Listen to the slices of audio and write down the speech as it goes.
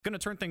Going to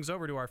turn things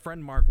over to our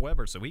friend Mark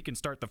Weber so he can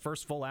start the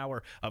first full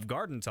hour of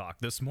Garden Talk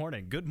this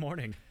morning. Good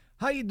morning.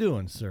 How you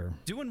doing, sir?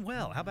 Doing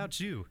well. How about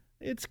you?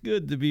 It's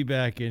good to be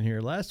back in here.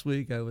 Last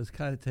week I was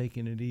kind of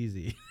taking it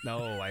easy. No,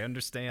 I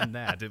understand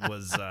that. It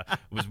was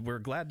we're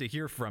glad to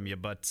hear from you,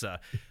 but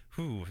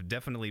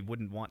definitely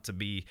wouldn't want to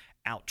be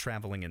out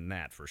traveling in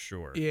that for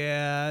sure.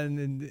 Yeah,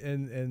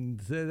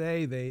 and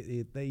today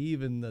they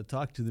even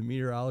talked to the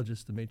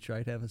meteorologist to make sure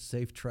I'd have a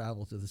safe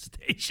travel to the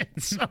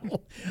station.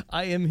 So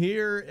I am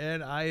here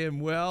and I am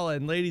well.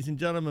 And ladies and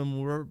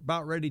gentlemen, we're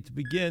about ready to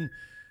begin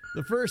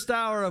the first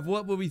hour of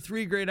what will be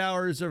 3 great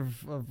hours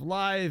of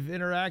live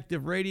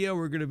interactive radio.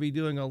 We're going to be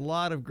doing a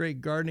lot of great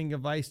gardening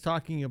advice,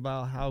 talking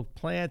about how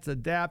plants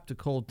adapt to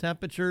cold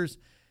temperatures,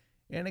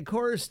 and of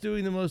course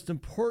doing the most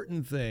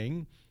important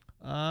thing,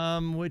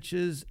 which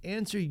is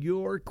answer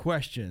your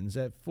questions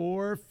at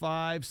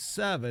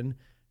 457-1290.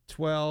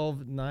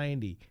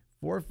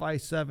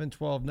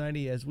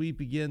 457-1290 as we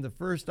begin the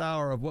first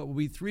hour of what will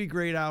be 3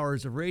 great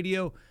hours of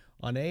radio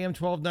on AM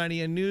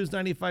 1290 and News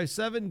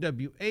 95.7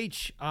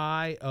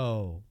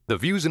 WHIO. The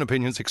views and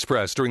opinions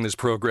expressed during this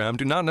program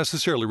do not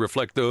necessarily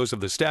reflect those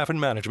of the staff and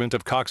management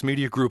of Cox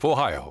Media Group,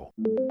 Ohio.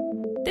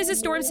 This is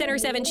Storm Center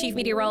 7 Chief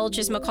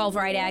Meteorologist McCall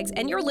Vrydaghs,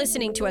 and you're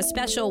listening to a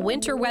special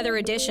winter weather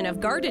edition of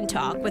Garden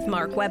Talk with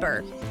Mark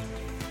Weber.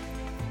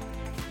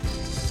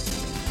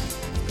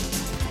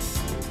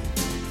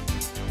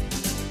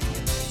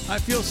 I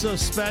feel so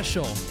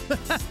special.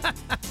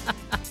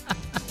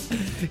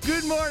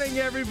 Good morning,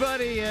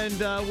 everybody, and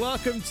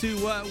welcome to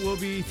what will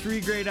be 3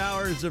 great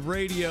hours of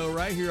radio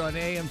right here on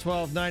AM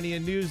 1290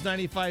 and News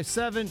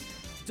 95.7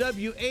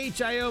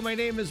 WHIO. My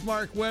name is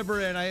Mark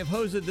Weber, and I have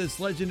hosted this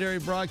legendary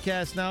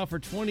broadcast now for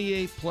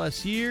 28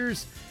 plus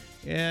years,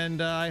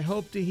 and I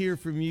hope to hear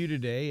from you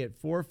today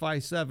at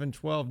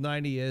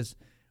 457-1290 as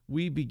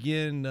we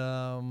begin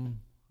a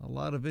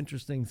lot of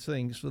interesting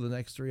things for the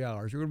next 3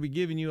 hours. We're going to be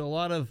giving you a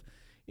lot of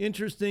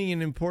interesting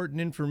and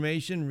important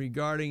information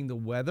regarding the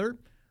weather.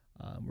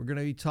 We're going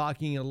to be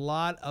talking a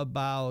lot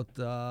about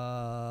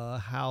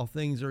how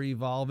things are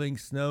evolving.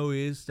 Snow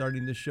is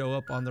starting to show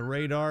up on the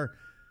radar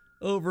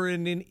over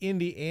in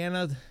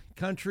Indiana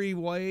country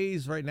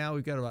ways. Right now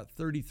we've got about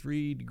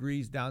 33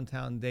 degrees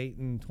downtown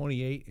Dayton,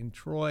 28 in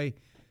Troy,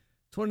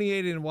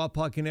 28 in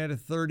Wapakoneta,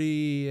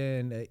 30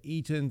 in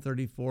Eaton,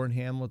 34 in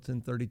Hamilton,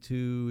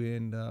 32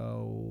 in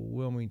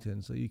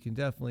Wilmington. So you can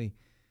definitely,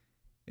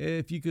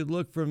 if you could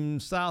look from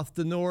south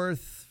to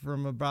north,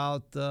 from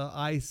about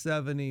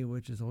I-70,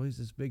 which is always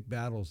this big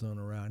battle zone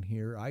around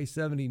here,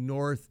 I-70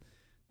 north,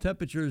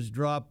 temperatures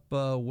drop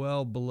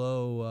well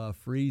below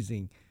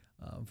freezing.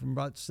 From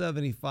about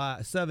 70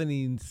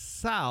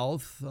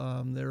 south,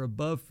 they're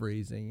above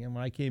freezing. And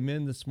when I came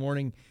in this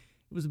morning,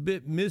 it was a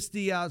bit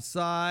misty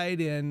outside,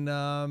 and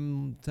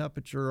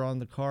temperature on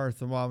the car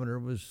thermometer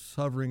was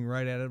hovering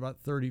right at about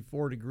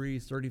 34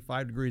 degrees,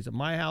 35 degrees at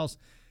my house.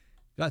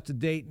 Got to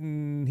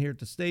Dayton here at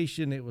the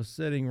station, it was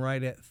sitting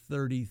right at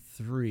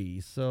 33.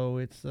 So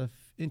it's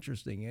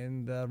interesting.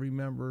 And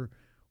remember,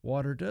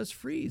 water does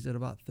freeze at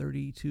about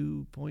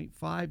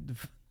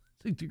 32.5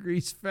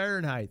 degrees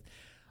Fahrenheit.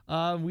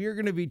 We are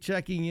going to be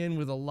checking in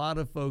with a lot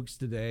of folks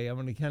today. I'm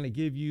going to kind of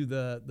give you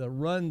the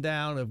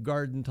rundown of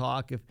Garden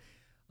Talk. If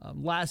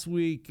last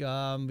week,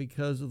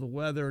 because of the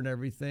weather and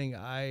everything,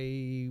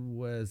 I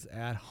was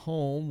at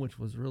home, which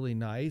was really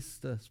nice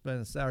to spend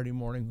a Saturday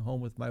morning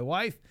home with my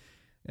wife.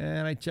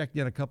 And I checked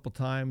in a couple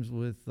times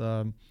with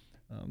the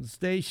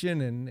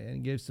station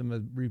and gave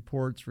some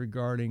reports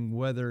regarding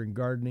weather and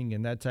gardening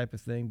and that type of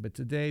thing. But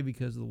today,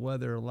 because the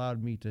weather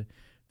allowed me to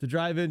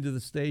drive into the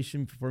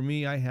station, for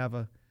me, I have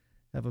a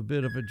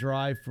bit of a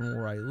drive from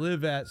where I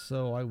live at,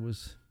 so I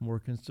was more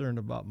concerned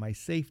about my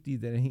safety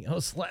than anything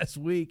else last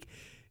week.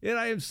 And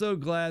I am so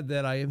glad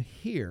that I am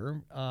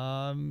here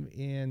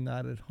and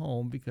not at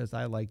home, because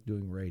I like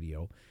doing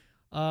radio.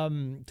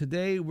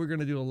 Today, we're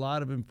going to do a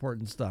lot of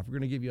important stuff. We're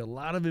going to give you a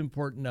lot of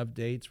important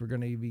updates. We're going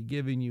to be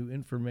giving you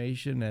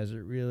information as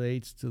it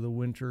relates to the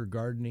winter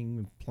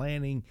gardening,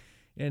 planning,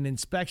 and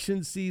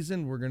inspection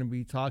season. We're going to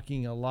be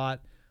talking a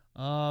lot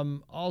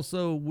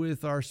also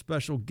with our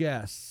special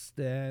guests,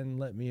 and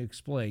let me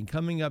explain.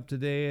 Coming up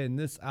today in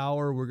this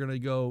hour, we're going to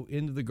go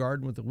into the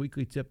garden with a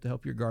weekly tip to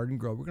help your garden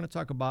grow. We're going to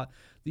talk about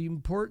the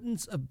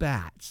importance of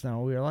bats.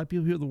 Now, a lot of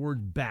people hear the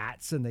word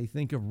bats and they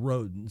think of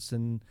rodents,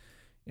 and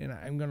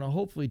I'm going to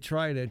hopefully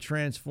try to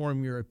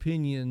transform your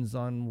opinions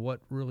on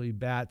what really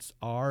bats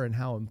are and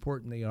how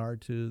important they are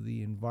to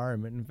the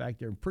environment. In fact,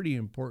 they're pretty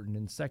important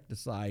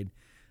insecticide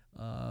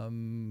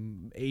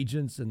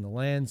agents in the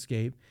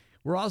landscape.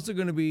 We're also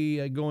going to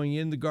be going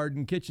in the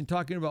garden kitchen,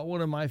 talking about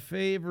one of my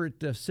favorite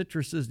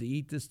citruses to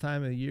eat this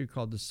time of the year,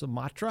 called the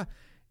Sumatra.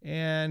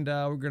 And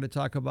we're going to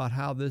talk about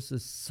how this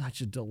is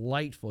such a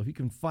delightful, if you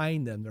can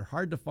find them. They're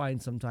hard to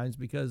find sometimes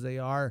because they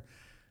are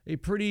a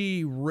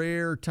pretty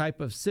rare type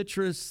of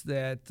citrus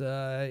that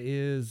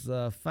is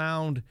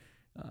found.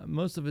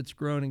 Most of it's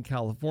grown in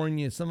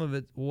California. Some of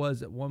it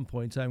was at one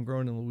point in time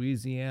grown in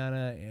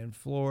Louisiana and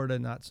Florida,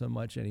 not so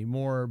much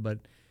anymore,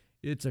 but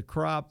It's a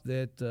crop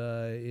that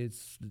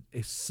it's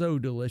so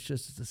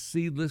delicious. It's a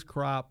seedless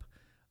crop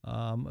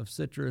of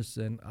citrus,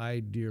 and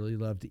I dearly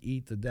love to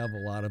eat the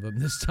devil out of them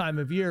this time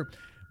of year.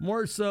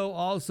 More so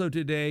also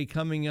today,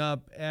 coming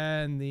up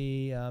and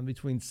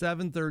between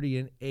 7:30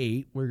 and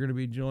 8, we're going to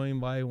be joined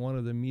by one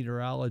of the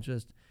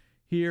meteorologists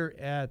here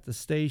at the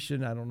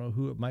station. I don't know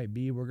who it might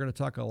be. We're going to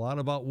talk a lot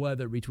about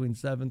weather between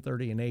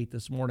 7:30 and 8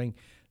 this morning.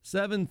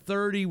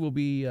 7:30, we'll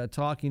be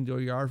talking to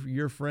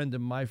your friend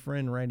and my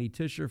friend, Randy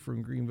Tisher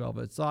from Green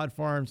Velvet Sod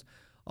Farms.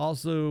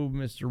 Also,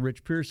 Mr.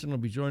 Rich Pearson will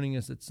be joining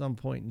us at some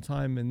point in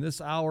time in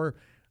this hour.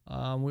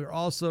 We're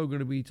also going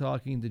to be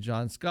talking to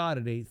John Scott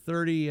at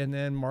 8:30, and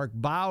then Mark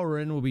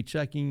Bowron will be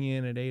checking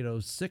in at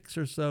 8:06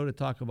 or so to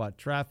talk about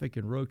traffic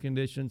and road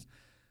conditions.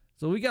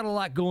 So we got a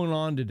lot going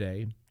on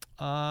today.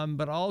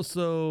 But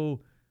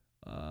also,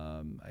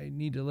 I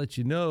need to let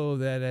you know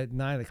that at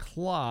 9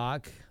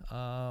 o'clock,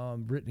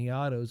 Brittany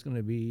Otto is going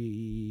to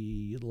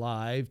be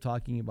live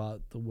talking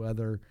about the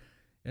weather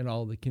and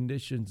all the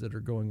conditions that are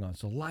going on.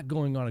 So a lot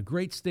going on, a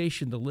great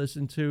station to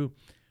listen to.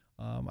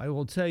 I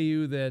will tell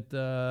you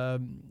that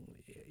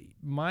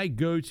my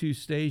go-to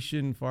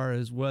station as far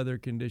as weather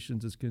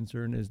conditions is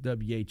concerned is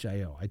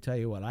WHIO. I tell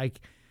you what,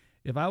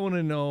 if I want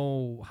to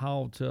know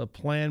how to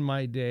plan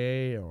my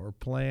day or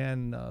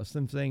plan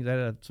some things, I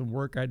had some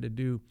work I had to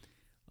do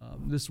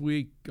this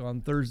week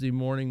on Thursday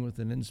morning with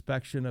an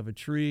inspection of a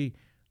tree.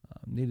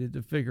 Needed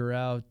to figure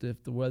out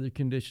if the weather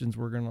conditions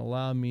were going to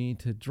allow me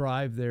to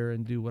drive there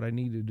and do what I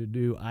needed to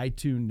do. I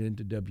tuned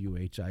into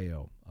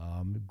WHIO.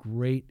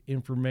 Great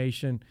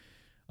information,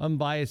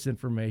 unbiased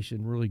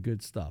information, really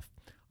good stuff.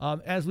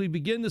 As we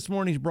begin this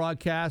morning's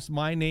broadcast,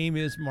 my name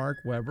is Mark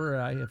Weber.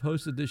 I have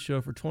hosted this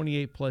show for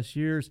 28 plus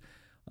years.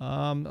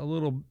 A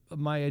little of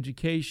my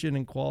education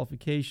and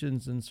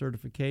qualifications and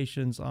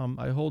certifications.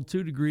 I hold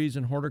 2 degrees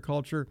in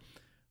horticulture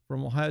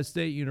from Ohio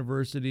State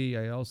University.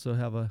 I also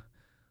have a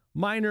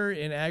minor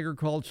in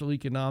agricultural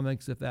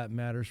economics, if that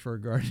matters for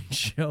a gardening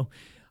show.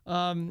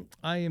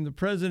 I am the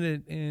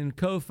president and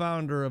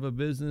co-founder of a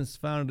business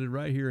founded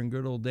right here in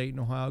good old Dayton,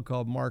 Ohio,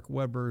 called Mark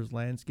Weber's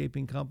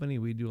Landscaping Company.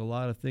 We do a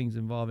lot of things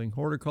involving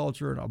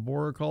horticulture and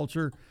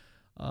arboriculture.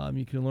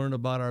 You can learn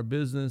about our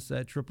business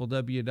at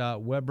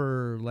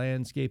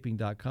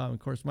www.weberlandscaping.com. Of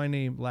course,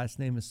 my last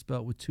name is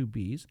spelled with 2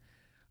 B's.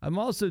 I'm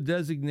also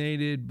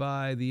designated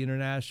by the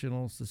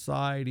International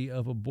Society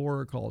of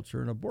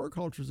Arboriculture, and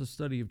arboriculture is a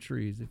study of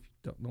trees, if you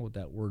don't know what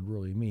that word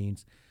really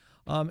means,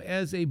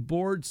 as a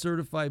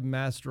board-certified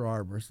master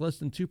arborist. Less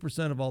than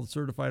 2% of all the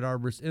certified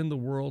arborists in the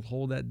world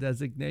hold that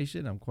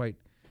designation. I'm quite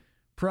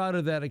proud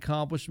of that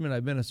accomplishment.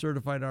 I've been a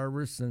certified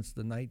arborist since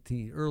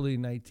the early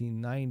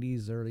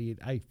 1990s.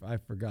 I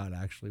forgot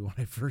actually when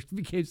I first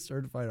became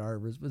certified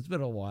arborist, but it's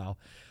been a while.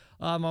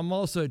 I'm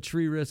also a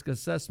tree risk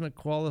assessment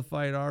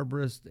qualified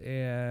arborist,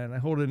 and I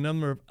hold a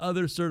number of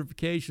other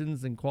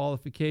certifications and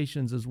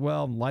qualifications as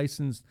well. I'm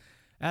licensed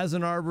as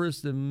an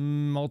arborist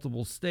in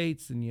multiple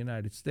states in the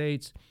United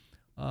States.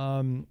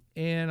 And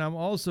I'm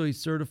also a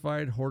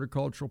certified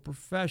horticultural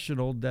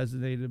professional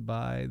designated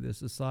by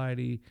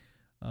the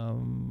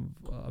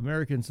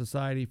American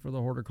Society for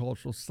the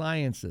Horticultural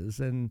Sciences.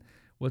 And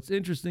what's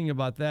interesting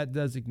about that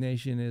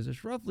designation is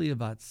there's roughly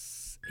about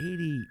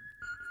 80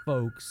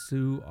 folks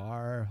who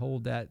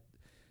hold that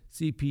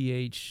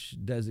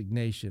CPH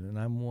designation, and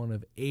I'm one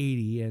of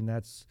 80, and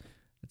it's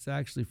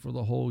actually for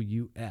the whole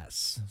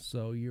U.S.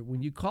 So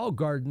when you call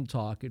Garden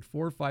Talk at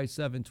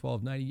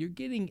 457-1290, you're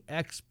getting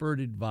expert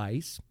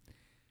advice.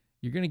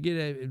 You're going to get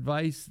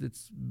advice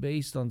that's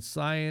based on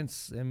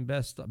science and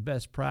best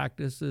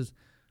practices,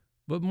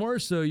 but more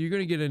so, you're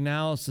going to get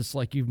analysis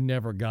like you've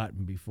never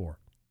gotten before.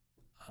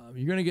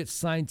 You're going to get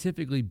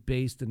scientifically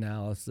based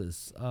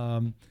analysis.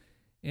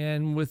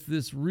 And with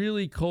this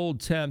really cold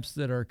temps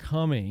that are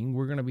coming,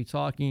 we're going to be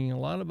talking a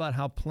lot about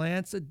how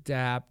plants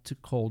adapt to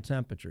cold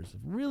temperatures. A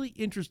really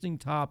interesting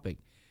topic,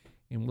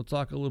 and we'll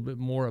talk a little bit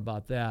more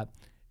about that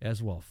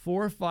as well.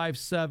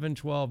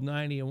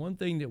 457-1290, and one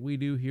thing that we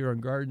do here on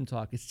Garden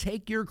Talk is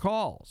take your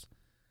calls.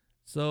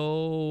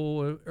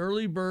 So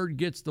early bird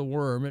gets the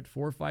worm at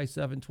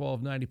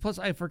 457-1290. Plus,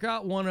 I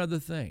forgot one other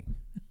thing.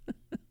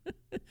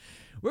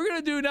 We're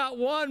going to do not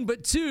 1,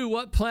 but 2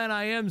 What Plant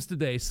I Ams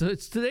today. So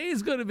today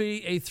is going to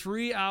be a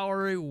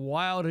 3-hour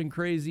wild and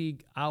crazy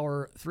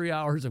 3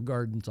 hours of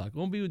Garden Talk. It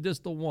won't be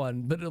just the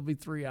 1, but it'll be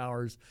 3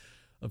 hours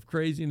of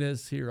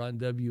craziness here on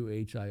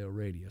WHIO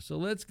Radio. So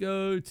let's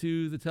go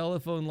to the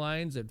telephone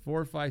lines at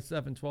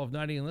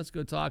 457-1290, and let's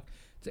go talk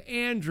to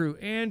Andrew.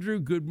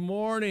 Andrew, good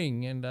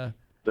morning. And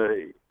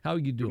hey. How are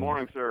you doing? Good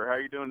morning, sir. How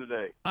are you doing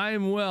today? I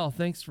am well.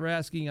 Thanks for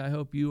asking. I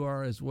hope you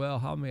are as well.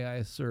 How may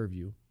I serve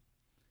you?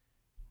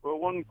 Well,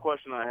 one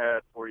question I had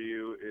for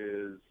you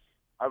is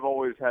I've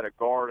always had a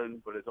garden,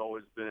 but it's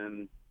always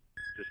been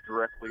just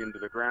directly into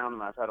the ground,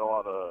 and I've had a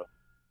lot of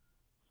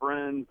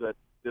friends that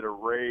did a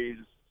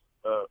raised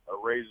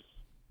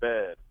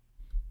bed.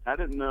 I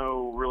didn't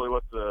know really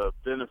what the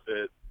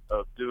benefit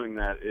of doing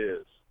that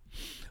is.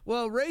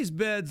 Well, raised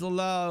beds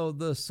allow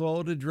the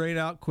soil to drain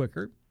out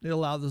quicker. They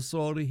allow the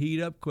soil to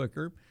heat up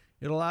quicker.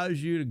 It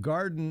allows you to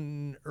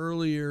garden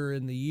earlier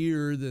in the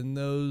year than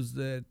those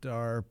that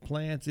are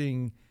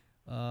planting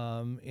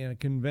in a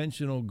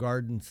conventional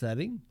garden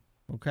setting.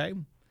 Okay.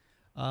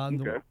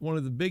 One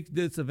of the big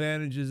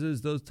disadvantages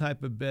is those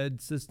type of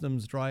bed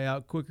systems dry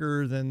out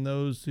quicker than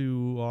those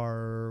who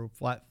are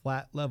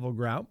flat level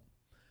ground.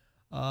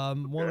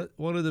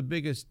 One of the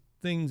biggest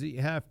things that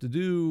you have to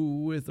do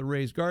with a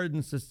raised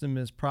garden system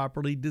is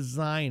properly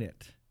design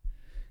it.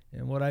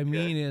 And what I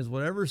mean is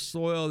whatever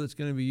soil that's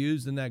going to be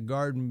used in that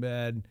garden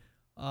bed,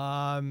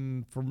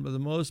 for the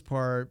most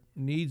part,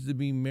 needs to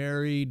be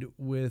married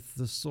with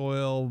the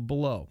soil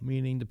below,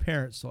 meaning the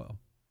parent soil.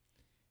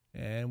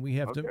 And we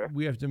have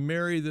to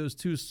marry those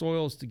two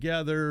soils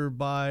together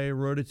by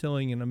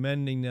rototilling and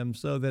amending them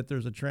so that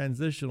there's a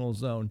transitional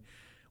zone.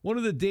 One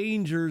of the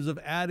dangers of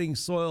adding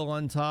soil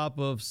on top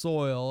of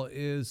soil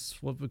is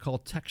what we call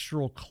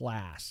textural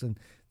class. And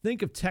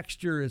think of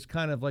texture as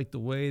kind of like the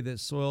way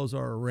that soils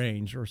are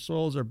arranged, or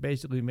soils are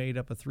basically made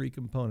up of three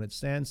components: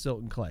 sand,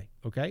 silt, and clay,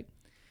 okay?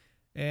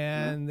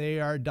 And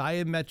they are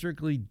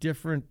diametrically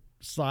different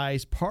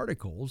size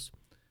particles.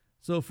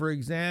 So, for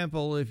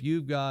example, if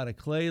you've got a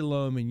clay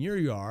loam in your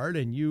yard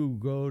and you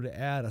go to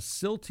add a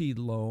silty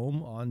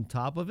loam on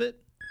top of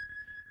it,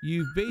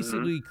 you've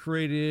basically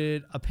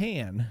created a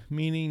pan,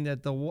 meaning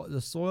that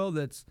the soil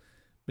that's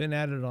been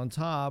added on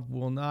top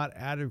will not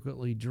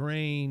adequately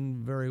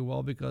drain very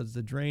well because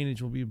the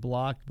drainage will be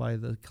blocked by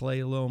the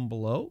clay loam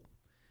below.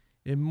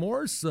 And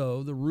more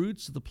so, the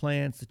roots of the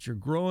plants that you're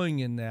growing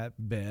in that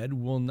bed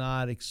will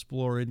not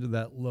explore into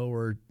that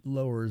lower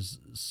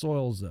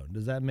soil zone.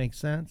 Does that make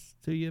sense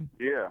to you?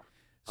 Yeah.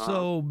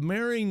 So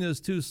marrying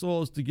those two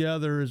soils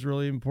together is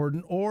really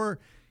important. Or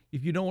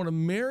if you don't want to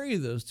marry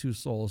those two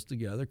soils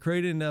together,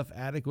 create enough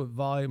adequate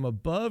volume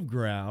above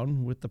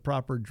ground with the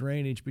proper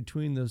drainage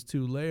between those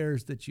two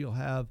layers that you'll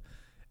have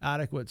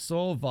adequate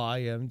soil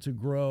volume to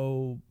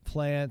grow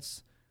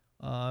plants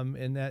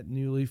in that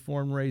newly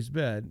formed raised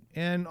bed.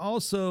 And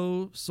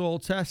also soil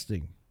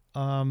testing.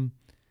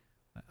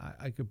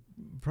 I could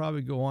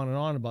probably go on and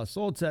on about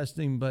soil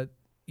testing, but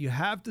you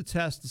have to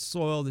test the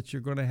soil that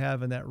you're going to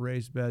have in that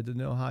raised bed to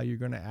know how you're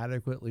going to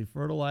adequately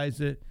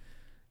fertilize it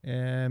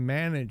and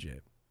manage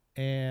it,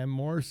 and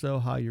more so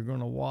how you're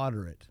going to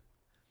water it,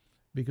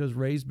 because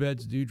raised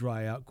beds do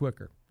dry out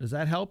quicker. Does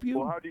that help you?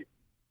 Well,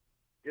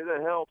 yeah,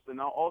 that helps.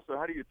 And also,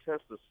 how do you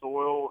test the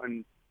soil,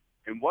 and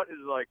what is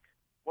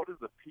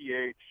the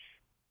pH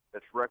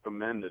that's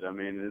recommended? I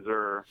mean, is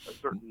there a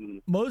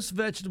certain... Most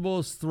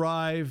vegetables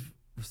thrive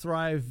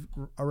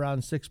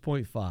around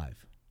 6.5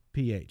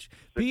 pH.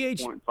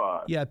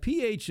 6.5. Yeah,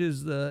 pH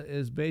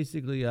is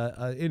basically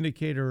an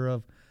indicator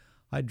of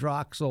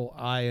hydroxyl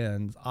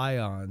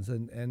ions,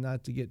 and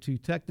not to get too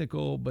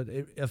technical, but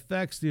it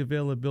affects the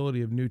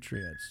availability of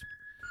nutrients.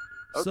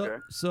 Okay.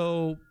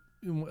 So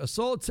a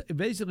soil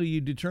basically you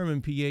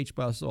determine pH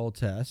by a soil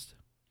test.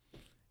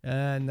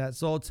 And that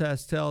soil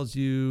test tells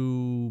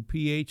you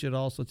pH. It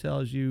also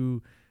tells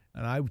you,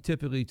 and I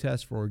typically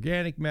test for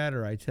organic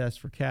matter. I test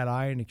for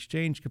cation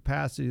exchange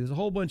capacity. There's a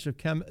whole bunch of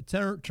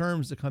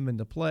terms that come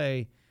into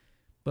play,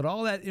 but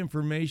all that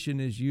information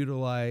is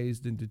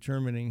utilized in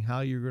determining how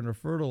you're going to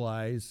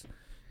fertilize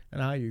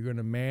and how you're going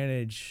to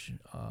manage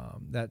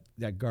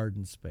that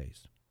garden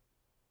space.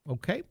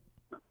 Okay?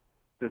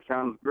 That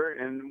sounds great.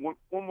 And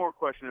one more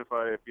question,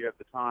 if you have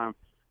the time.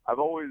 I've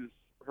always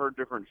heard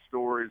different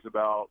stories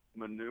about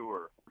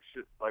manure.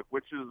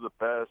 Which is the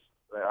best?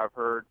 I've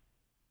heard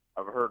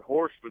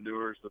horse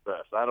manure is the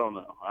best. I don't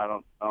know. I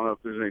don't know if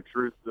there's any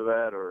truth to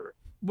that or.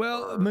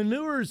 Well,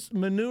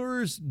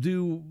 manures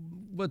do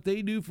what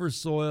they do for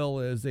soil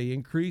is they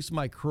increase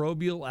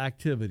microbial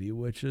activity,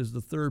 which is the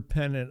third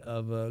tenet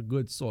of a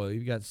good soil.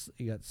 You got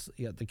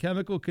the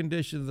chemical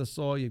condition of the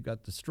soil, you've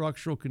got the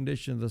structural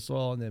condition of the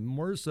soil, and then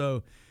more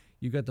so,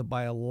 you've got the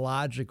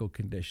biological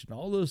condition.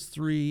 All those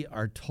three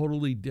are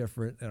totally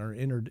different and are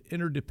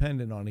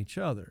interdependent on each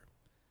other.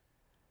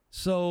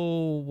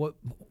 So what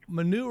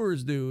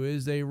manures do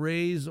is they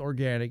raise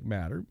organic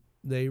matter.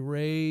 They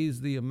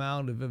raise the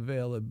amount of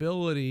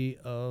availability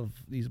of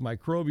these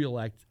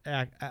microbial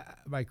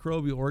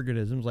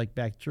organisms like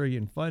bacteria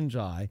and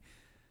fungi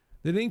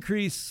that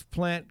increase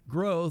plant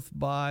growth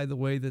by the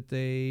way that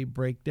they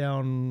break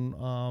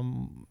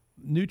down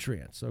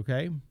nutrients,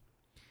 okay?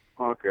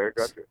 Okay,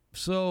 gotcha.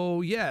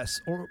 So, yes,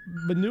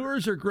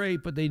 manures are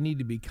great, but they need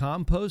to be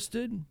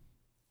composted.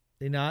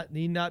 They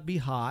need not be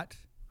hot.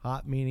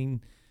 Hot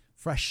meaning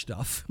fresh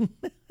stuff.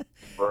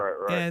 Right.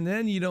 And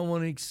then you don't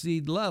want to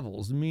exceed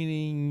levels,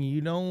 meaning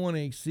you don't want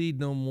to exceed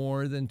no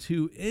more than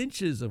 2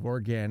 inches of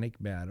organic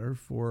matter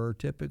for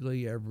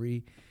typically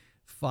every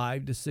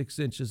 5 to 6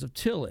 inches of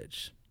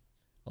tillage.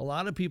 A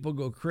lot of people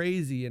go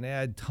crazy and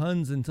add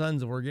tons and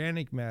tons of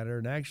organic matter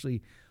and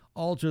actually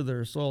alter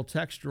their soil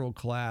textural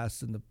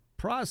class in the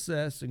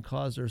process and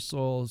cause their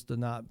soils to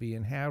not be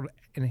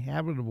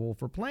inhabitable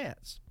for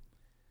plants.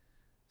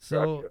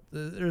 So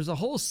there's a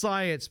whole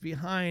science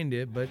behind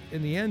it, but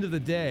in the end of the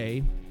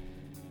day,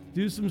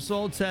 Do some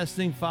soil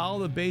testing, follow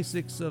the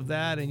basics of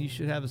that, and you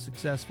should have a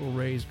successful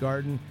raised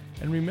garden.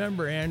 And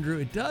remember, Andrew,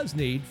 it does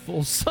need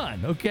full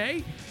sun,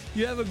 okay?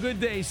 You have a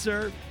good day,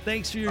 sir.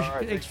 Thanks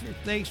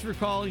for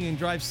calling, and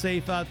drive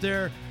safe out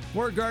there.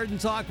 More Garden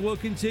Talk will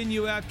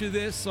continue after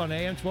this on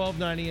AM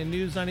 1290 and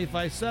News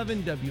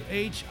 95.7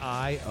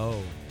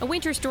 WHIO. A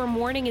winter storm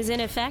warning is in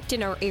effect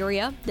in our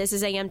area. This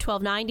is AM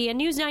 1290 and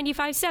News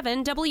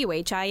 95.7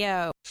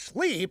 WHIO.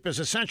 Sleep is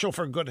essential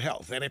for good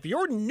health, and if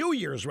your New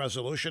Year's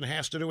resolution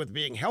has to do with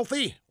being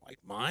healthy, like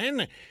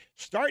mine,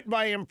 start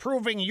by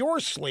improving your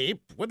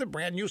sleep with a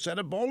brand new set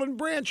of Boll &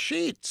 Branch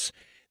sheets.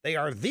 They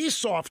are the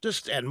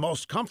softest and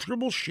most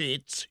comfortable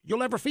sheets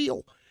you'll ever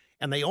feel,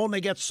 and they only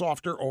get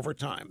softer over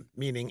time,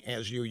 meaning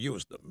as you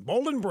use them.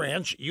 Boll &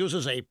 Branch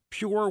uses a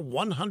pure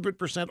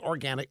 100%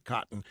 organic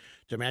cotton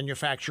to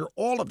manufacture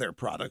all of their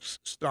products,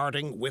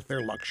 starting with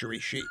their luxury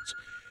sheets.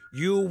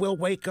 You will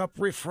wake up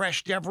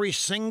refreshed every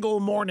single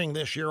morning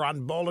this year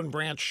on Boll &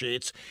 Branch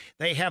sheets.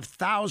 They have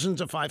thousands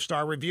of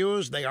 5-star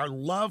reviews. They are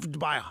loved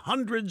by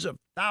hundreds of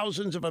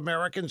thousands of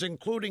Americans,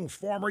 including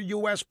former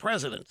U.S.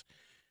 presidents.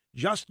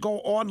 Just go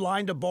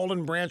online to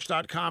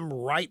bollandbranch.com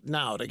right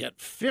now to get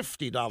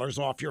 $50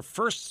 off your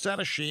first set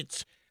of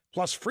sheets,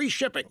 plus free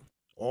shipping.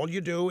 All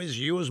you do is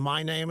use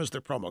my name as the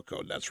promo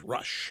code. That's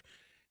RUSH.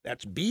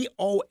 That's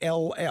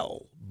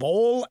BOLL,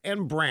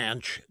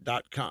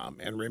 bollandbranch.com.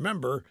 And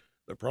remember,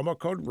 the promo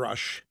code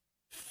RUSH,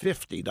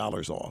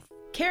 $50 off.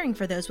 Caring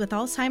for those with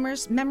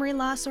Alzheimer's, memory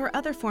loss, or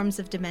other forms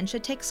of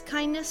dementia takes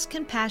kindness,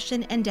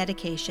 compassion, and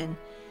dedication.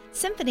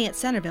 Symphony at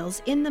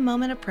Centerville's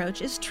in-the-moment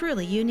approach is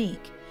truly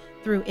unique.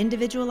 Through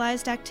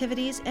individualized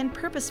activities and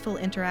purposeful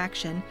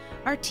interaction,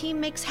 our team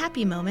makes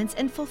happy moments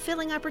and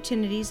fulfilling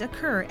opportunities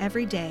occur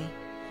every day.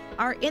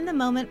 Our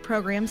in-the-moment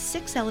program's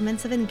 6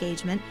 elements of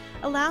engagement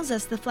allows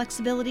us the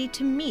flexibility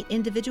to meet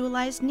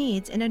individualized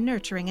needs in a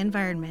nurturing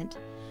environment.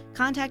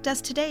 Contact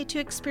us today to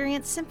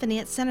experience Symphony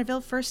at Centerville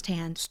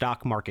firsthand.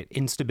 Stock market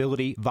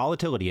instability,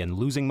 volatility, and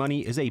losing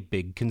money is a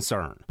big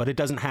concern, but it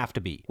doesn't have to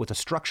be. With a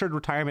structured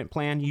retirement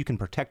plan, you can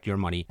protect your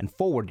money and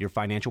forward your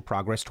financial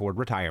progress toward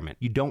retirement.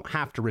 You don't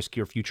have to risk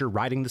your future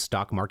riding the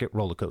stock market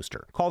roller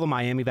coaster. Call the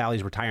Miami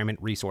Valley's Retirement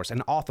Resource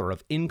and author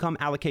of Income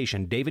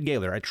Allocation, David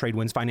Gaylor at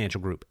Tradewinds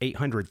Financial Group,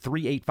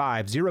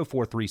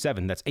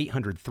 800-385-0437. That's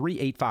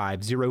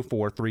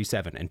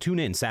 800-385-0437. And tune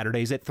in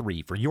Saturdays at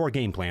 3 for your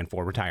game plan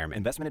for retirement.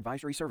 Investment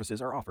advisory services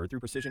are offered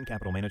through Precision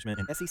Capital Management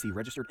and SEC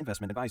registered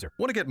investment advisor.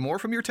 Want to get more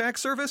from your tax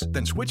service?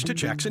 Then switch to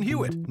Jackson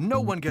Hewitt. No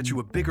one gets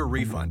you a bigger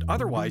refund.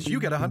 Otherwise, you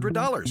get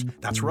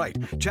 $100. That's right.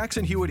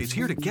 Jackson Hewitt is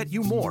here to get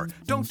you more.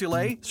 Don't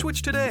delay.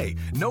 Switch today.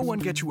 No one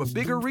gets you a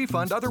bigger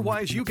refund.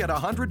 Otherwise, you get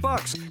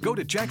 $100. Go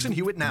to Jackson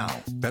Hewitt now.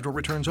 Federal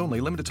returns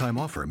only. Limited time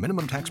offer.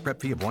 Minimum tax prep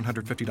fee of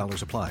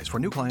 $150 applies. For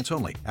new clients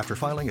only. After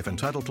filing, if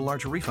entitled to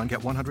larger refund,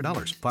 get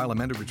 $100. File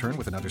amended return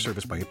with another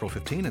service by April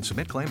 15 and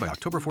submit claim by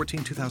October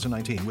 14,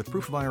 2019 with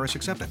proof of IRS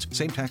acceptance.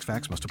 Same tax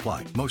facts must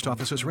apply. Most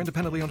offices are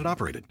independently owned and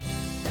operated.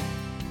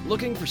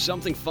 Looking for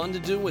something fun to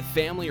do with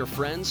family or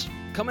friends?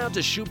 Come out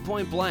to Shoot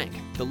Point Blank,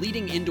 the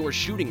leading indoor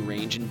shooting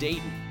range in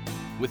Dayton.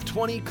 With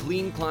 20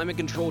 clean,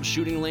 climate-controlled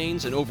shooting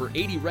lanes and over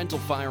 80 rental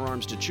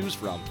firearms to choose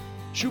from,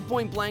 Shoot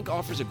Point Blank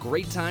offers a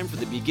great time for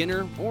the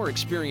beginner or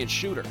experienced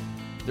shooter.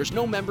 There's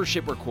no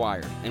membership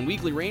required, and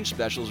weekly range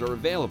specials are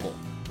available,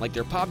 like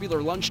their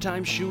popular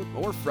lunchtime shoot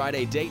or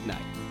Friday date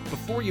night.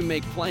 Before you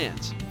make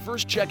plans,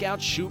 first check out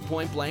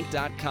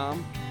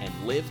shootpointblank.com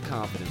and live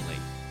confidently.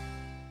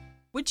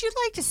 Would you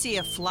like to see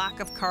a flock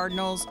of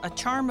cardinals, a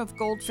charm of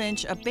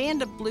goldfinch, a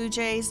band of blue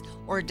jays,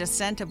 or a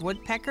descent of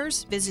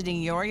woodpeckers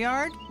visiting your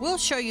yard? We'll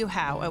show you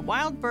how at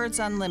Wild Birds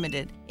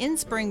Unlimited in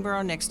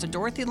Springboro next to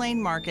Dorothy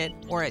Lane Market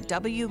or at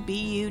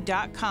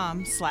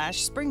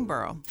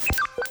wbu.com/Springboro.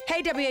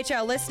 Hey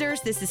WHL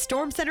listeners, this is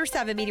Storm Center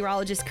 7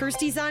 meteorologist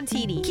Kirsty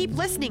Zontini. Keep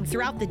listening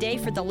throughout the day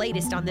for the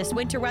latest on this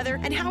winter weather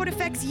and how it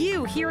affects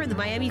you here in the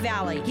Miami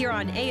Valley, here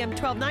on AM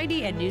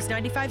 1290 and News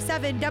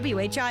 95.7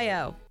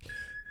 WHIO.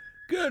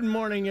 Good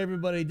morning,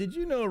 everybody. Did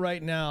you know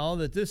right now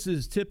that this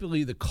is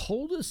typically the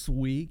coldest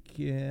week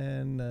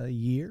in a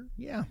year?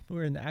 Yeah,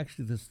 this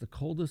is the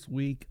coldest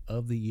week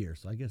of the year.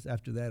 So I guess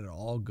after that, it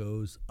all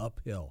goes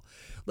uphill.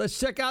 Let's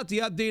check out the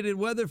updated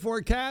weather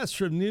forecast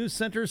from News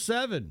Center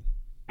 7.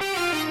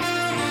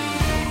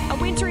 A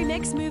wintry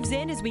mix moves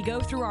in as we go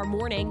through our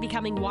morning,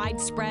 becoming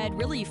widespread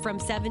really from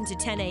 7 to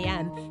 10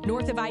 a.m.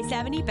 North of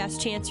I-70, best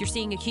chance you're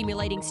seeing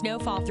accumulating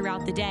snowfall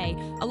throughout the day.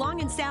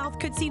 Along and south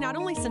could see not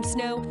only some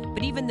snow,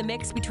 but even the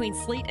mix between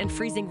sleet and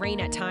freezing rain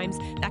at times.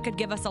 That could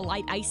give us a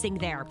light icing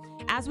there.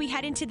 As we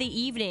head into the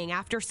evening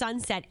after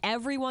sunset,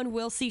 everyone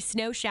will see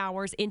snow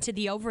showers into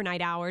the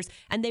overnight hours,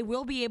 and they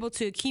will be able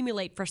to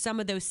accumulate for some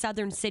of those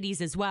southern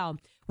cities as well.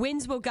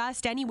 Winds will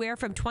gust anywhere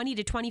from 20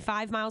 to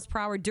 25 miles per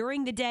hour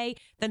during the day,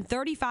 then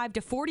 35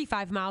 to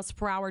 45 miles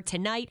per hour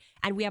tonight,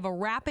 and we have a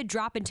rapid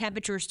drop in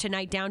temperatures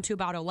tonight down to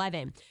about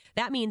 11.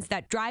 That means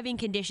that driving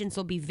conditions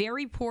will be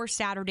very poor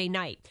Saturday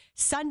night.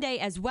 Sunday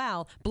as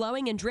well,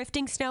 blowing and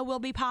drifting snow will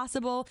be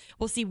possible.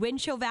 We'll see wind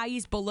chill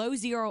values below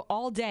 0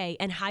 all day,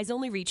 and highs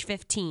only reach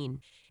 15.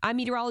 I'm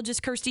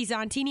meteorologist Kirsty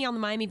Zontini on the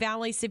Miami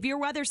Valley Severe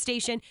Weather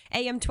Station,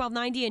 AM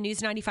 1290 and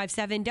News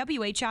 95.7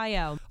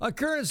 WHIO. A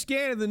current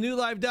scan of the New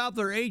Live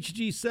Doppler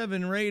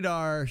HG7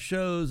 radar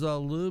shows a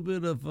little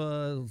bit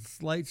of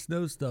slight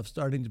snow stuff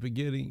starting to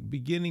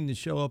beginning to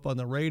show up on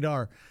the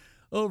radar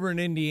over in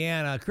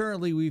Indiana.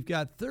 Currently, we've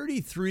got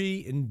 33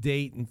 in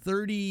Dayton,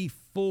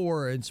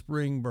 34 in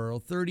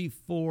Springboro,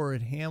 34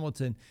 in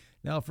Hamilton.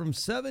 Now, from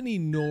 70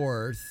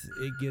 north,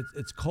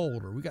 it's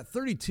colder. We got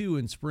 32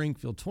 in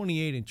Springfield,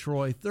 28 in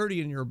Troy,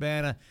 30 in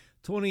Urbana,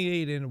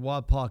 28 in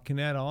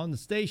Wapakoneta. On the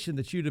station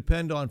that you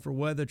depend on for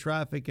weather,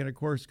 traffic, and, of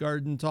course,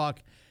 Garden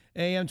Talk,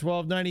 AM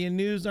 1290 and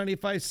News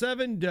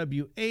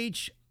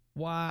 95.7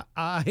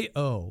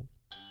 WHIO.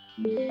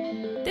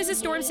 This is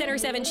Storm Center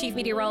 7 Chief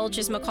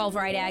Meteorologist McCall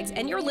Vrydaghs,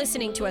 and you're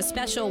listening to a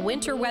special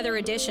winter weather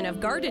edition of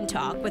Garden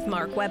Talk with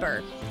Mark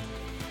Weber.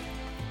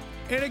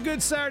 And a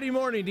good Saturday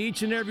morning to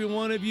each and every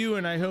one of you,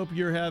 and I hope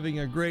you're having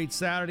a great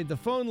Saturday. The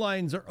phone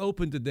lines are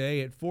open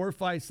today at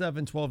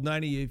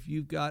 457-1290 if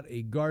you've got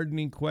a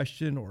gardening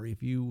question or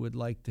if you would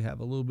like to have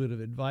a little bit of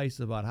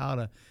advice about how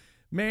to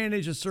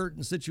manage a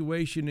certain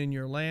situation in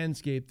your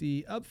landscape.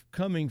 The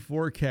upcoming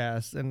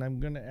forecast, and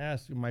I'm going to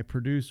ask my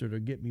producer to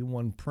get me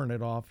one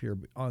printed off here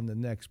on the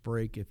next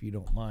break if you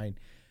don't mind.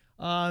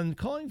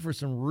 Calling for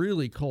some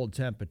really cold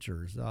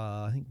temperatures,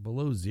 I think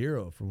below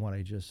zero from what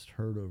I just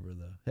heard over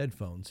the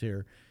headphones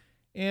here.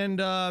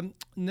 And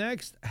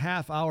next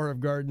half hour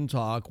of Garden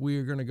Talk, we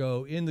are going to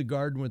go in the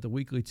garden with a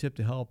weekly tip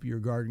to help your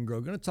garden grow.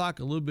 We're going to talk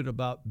a little bit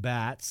about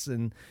bats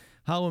and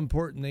how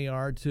important they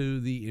are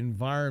to the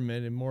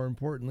environment, and more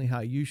importantly,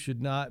 how you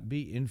should not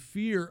be in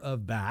fear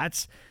of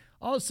bats.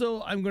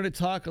 Also, I'm going to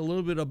talk a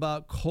little bit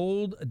about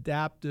cold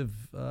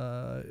adaptive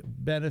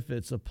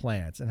benefits of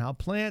plants and how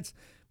plants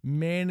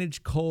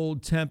manage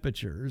cold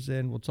temperatures,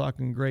 and we'll talk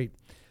in great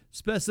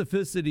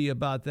specificity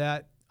about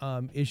that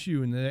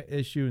issue in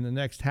the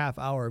next half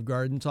hour of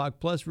Garden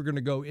Talk. Plus, we're going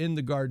to go in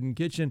the garden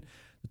kitchen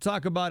to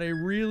talk about a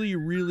really,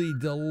 really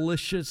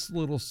delicious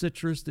little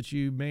citrus that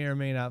you may or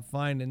may not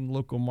find in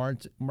local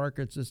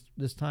markets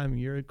this time of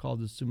year,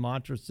 called the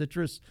Sumatra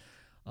citrus.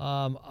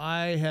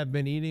 I have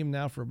been eating them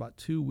now for about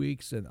 2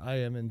 weeks, and I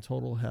am in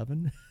total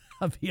heaven.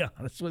 I'll be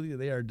honest with you,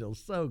 they are still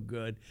so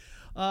good.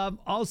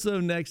 Also,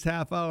 next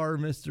half hour,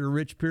 Mr.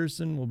 Rich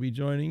Pearson will be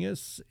joining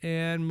us,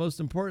 and most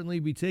importantly,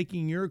 be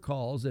taking your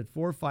calls at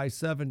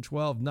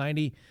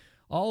 457-1290.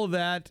 All of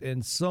that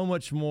and so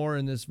much more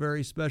in this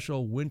very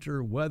special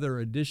winter weather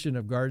edition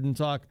of Garden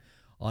Talk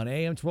on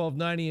AM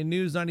 1290 and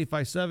News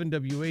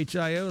 95.7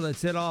 WHIO.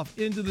 Let's head off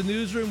into the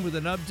newsroom with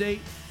an update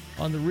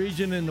on the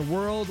region and the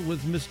world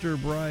with Mr.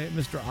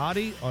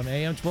 Adi on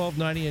AM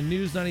 1290 and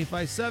News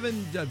 95.7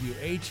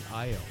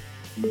 WHIO.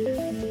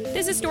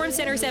 This is Storm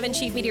Center 7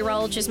 Chief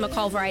Meteorologist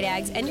McCall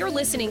Vrydaghs, and you're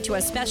listening to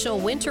a special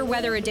winter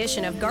weather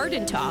edition of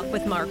Garden Talk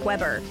with Mark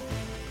Weber.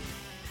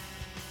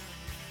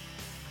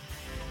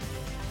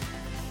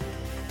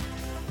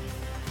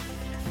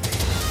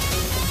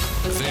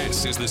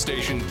 This is the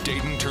station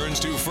Dayton turns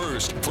to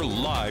first for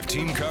live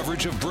team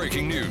coverage of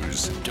breaking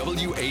news.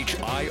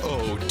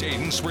 WHIO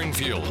Dayton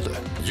Springfield.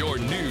 Your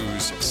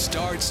news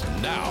starts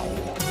now.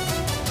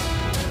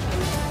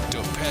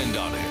 Depend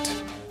on it.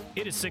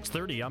 It is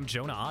 6:30. I'm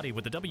Jonah Adi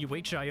with the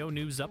WHIO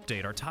News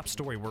Update. Our top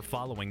story we're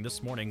following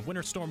this morning.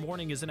 Winter storm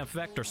warning is in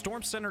effect. Our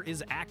storm center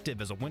is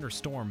active as a winter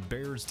storm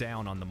bears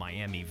down on the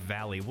Miami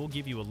Valley. We'll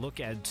give you a look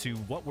to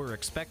what we're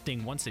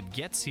expecting once it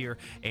gets here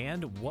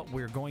and what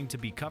we're going to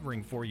be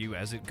covering for you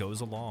as it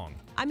goes along.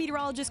 I'm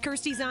meteorologist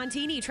Kirsty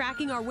Zontini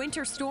tracking our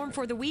winter storm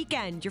for the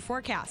weekend. Your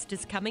forecast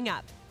is coming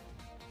up.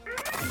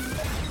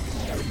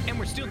 And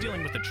we're still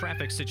dealing with the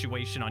traffic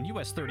situation on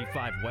US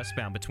 35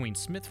 westbound between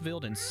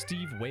Smithfield and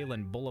Steve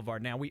Whalen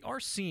Boulevard. Now, we are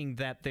seeing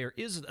that there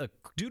is,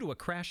 due to a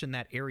crash in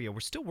that area,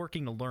 we're still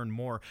working to learn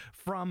more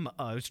from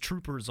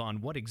troopers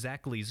on what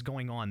exactly is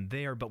going on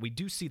there, but we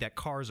do see that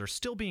cars are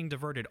still being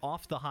diverted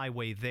off the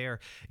highway there.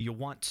 You'll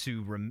want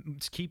to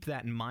keep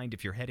that in mind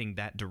if you're heading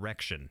that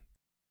direction.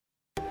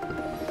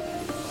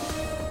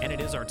 And it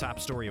is our top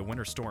story, a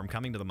winter storm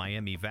coming to the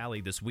Miami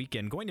Valley this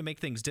weekend, going to make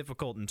things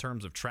difficult in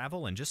terms of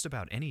travel and just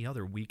about any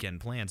other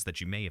weekend plans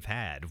that you may have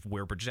had.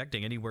 We're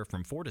projecting anywhere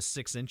from 4 to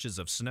 6 inches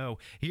of snow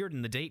here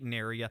in the Dayton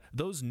area.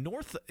 Those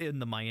north in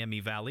the Miami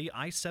Valley,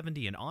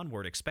 I-70 and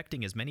onward,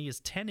 expecting as many as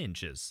 10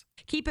 inches.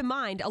 Keep in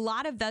mind, a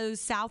lot of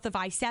those south of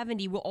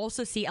I-70 will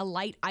also see a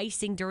light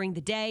icing during the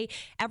day.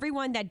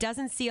 Everyone that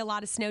doesn't see a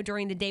lot of snow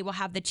during the day will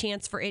have the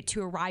chance for it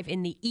to arrive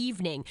in the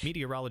evening.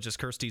 Meteorologist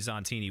Kirsty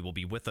Zontini will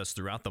be with us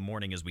throughout the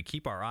morning as we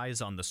keep our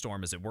eyes on the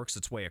storm as it works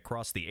its way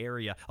across the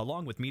area,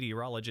 along with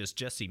meteorologist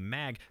Jesse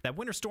Mag. That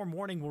winter storm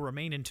warning will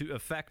remain into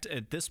effect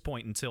at this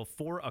point until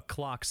 4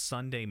 o'clock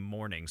Sunday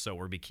morning, so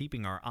we'll be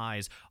keeping our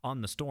eyes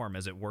on the storm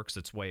as it works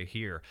its way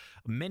here.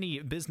 Many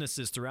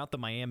businesses throughout the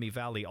Miami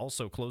Valley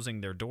also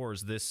closing their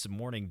doors this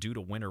morning due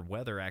to winter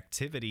weather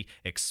activity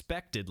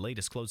expected.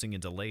 Latest closing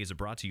and delays are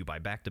brought to you by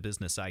Back to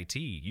Business IT.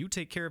 You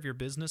take care of your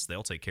business,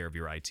 they'll take care of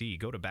your IT.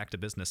 Go to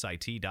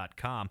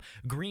backtobusinessit.com.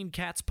 Green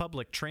Cats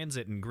Public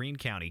Transit in Green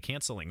County County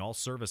canceling all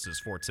services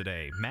for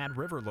today. Mad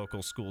River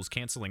local schools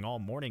canceling all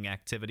morning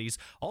activities.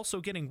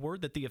 Also getting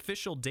word that the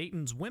official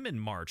Dayton's Women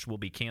March will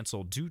be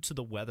canceled due to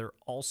the weather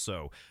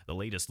also. The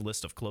latest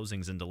list of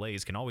closings and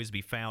delays can always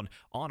be found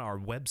on our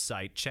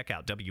website. Check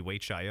out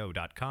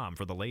WHIO.com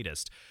for the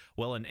latest.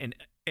 Well,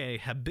 a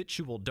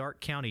habitual Darke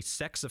County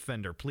sex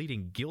offender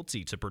pleading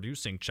guilty to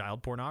producing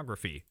child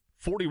pornography.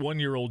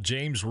 41-year-old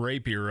James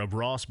Rapier of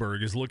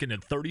Rossburg is looking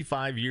at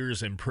 35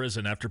 years in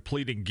prison after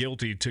pleading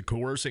guilty to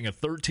coercing a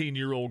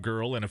 13-year-old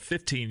girl and a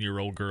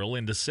 15-year-old girl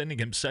into sending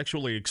him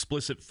sexually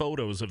explicit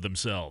photos of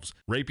themselves.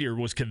 Rapier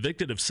was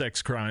convicted of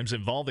sex crimes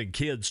involving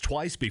kids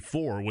twice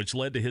before, which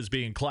led to his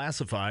being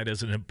classified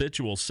as an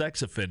habitual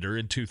sex offender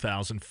in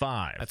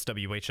 2005. That's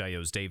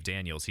WHIO's Dave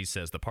Daniels. He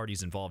says the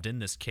parties involved in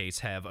this case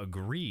have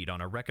agreed on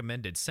a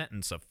recommended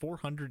sentence of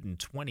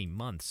 420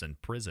 months in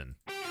prison.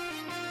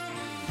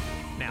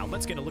 Now,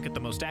 let's get a look at the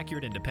most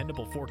accurate and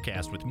dependable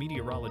forecast with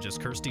meteorologist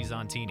Kirstie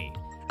Zontini.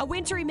 A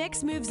wintry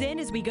mix moves in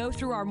as we go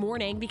through our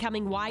morning,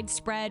 becoming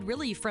widespread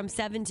really from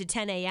 7 to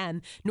 10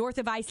 a.m. North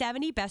of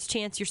I-70, best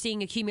chance you're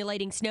seeing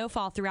accumulating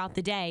snowfall throughout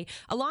the day.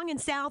 Along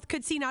and south,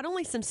 could see not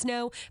only some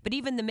snow, but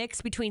even the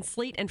mix between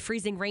sleet and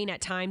freezing rain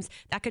at times.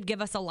 That could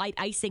give us a light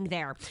icing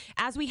there.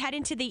 As we head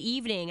into the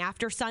evening,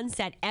 after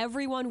sunset,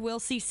 everyone will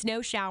see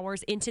snow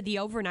showers into the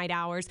overnight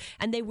hours,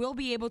 and they will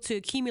be able to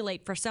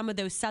accumulate for some of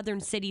those southern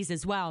cities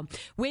as well.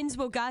 Winds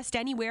will gust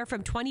anywhere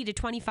from 20 to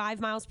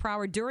 25 miles per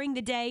hour during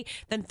the day,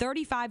 then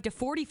 35 to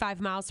 45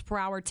 miles per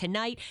hour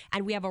tonight,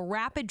 and we have a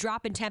rapid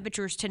drop in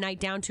temperatures tonight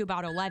down to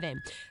about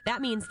 11.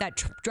 That means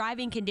that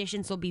driving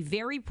conditions will be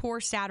very poor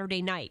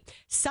Saturday night.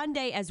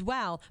 Sunday as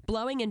well,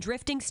 blowing and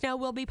drifting snow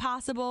will be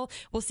possible.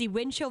 We'll see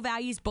wind chill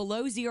values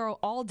below zero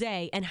all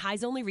day, and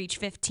highs only reach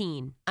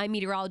 15. I'm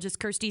meteorologist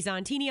Kirstie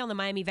Zontini on the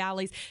Miami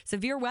Valley's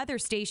Severe Weather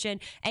Station,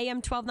 AM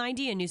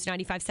 1290 and News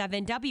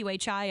 95.7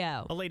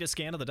 WHIO. The latest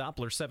scan of the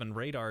Doppler 7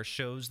 radar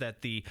shows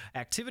that the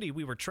activity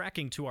we were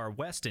tracking to our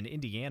west in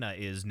Indiana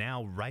is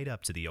now right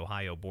up to the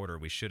Ohio border.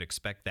 We should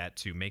expect that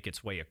to make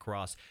its way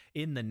across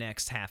in the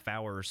next half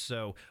hour or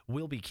so.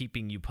 We'll be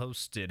keeping you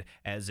posted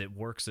as it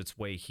works its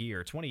way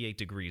here. 28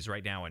 degrees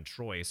right now in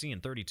Troy,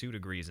 seeing 32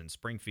 degrees in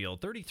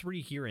Springfield,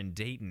 33 here in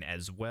Dayton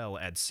as well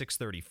at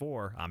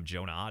 6:34. I'm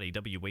Jonah Oddie,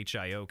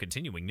 WHIO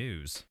Continuing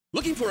News.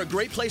 Looking for a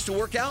great place to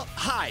work out?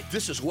 Hi,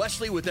 this is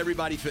Wesley with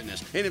Everybody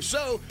Fitness. And if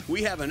so,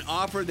 we have an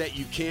offer that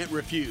you can't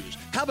refuse.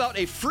 How about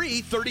a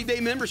free 30-day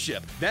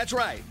membership? That's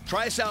right.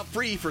 Try us out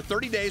free for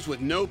 30 days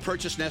with no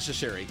purchase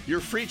necessary.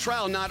 Your free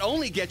trial not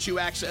only gets you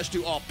access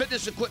to all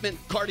fitness equipment,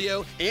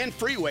 cardio, and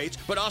free weights,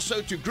 but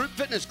also to group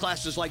fitness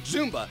classes like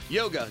Zumba,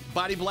 yoga,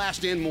 Body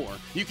Blast, and more.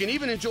 You can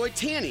even enjoy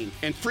tanning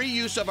and free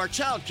use of our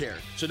childcare.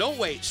 So don't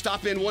wait.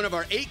 Stop in one of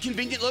our 8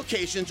 convenient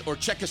locations or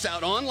check us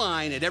out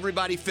online at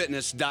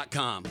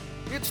everybodyfitness.com.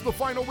 It's the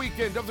final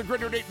weekend of the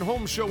Greater Dayton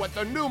Home Show at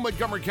the new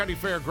Montgomery County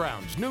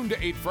Fairgrounds. Noon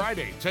to 8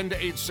 Friday, 10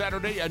 to 8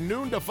 Saturday, and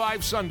noon to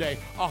 5 Sunday.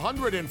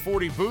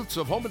 140 booths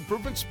of home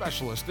improvement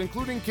specialists,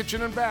 including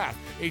kitchen and bath,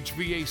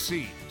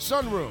 HVAC,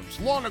 sunrooms,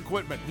 lawn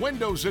equipment,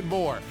 windows, and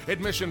more.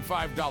 Admission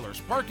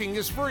 $5. Parking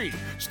is free.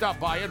 Stop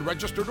by and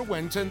register to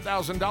win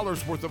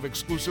 $10,000 worth of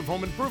exclusive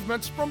home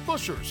improvements from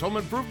Bushers Home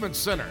Improvement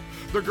Center.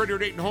 The Greater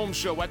Dayton Home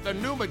Show at the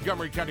new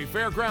Montgomery County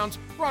Fairgrounds,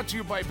 brought to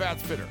you by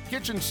Bath Fitter,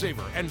 Kitchen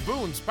Saver, and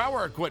Boone's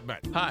Power Equipment.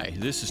 Hi,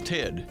 this is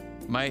Ted.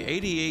 My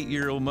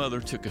 88-year-old mother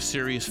took a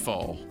serious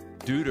fall.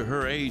 Due to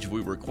her age,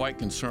 we were quite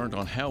concerned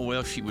on how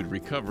well she would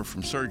recover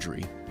from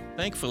surgery.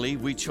 Thankfully,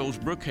 we chose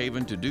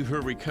Brookhaven to do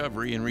her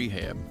recovery and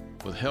rehab.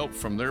 With help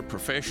from their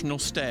professional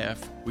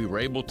staff, we were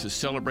able to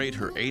celebrate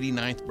her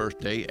 89th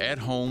birthday at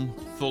home,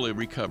 fully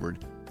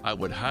recovered. I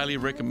would highly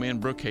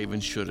recommend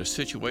Brookhaven should a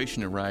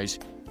situation arise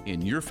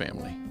in your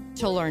family.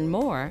 To learn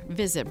more,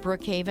 visit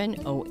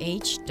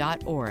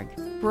brookhavenoh.org.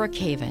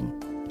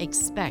 Brookhaven.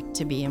 Expect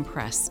to be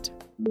impressed.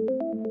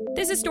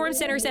 This is Storm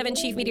Center 7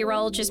 Chief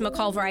Meteorologist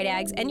McCall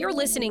Vrydaghs, and you're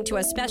listening to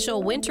a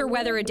special winter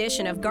weather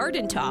edition of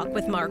Garden Talk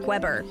with Mark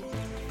Weber.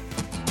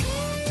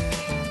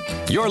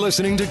 You're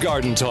listening to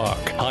Garden Talk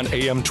on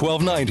AM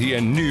 1290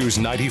 and News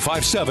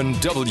 95.7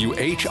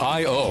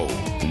 WHIO.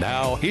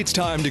 Now it's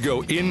time to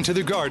go into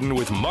the garden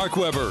with Mark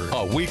Weber,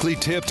 a weekly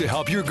tip to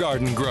help your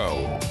garden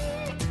grow.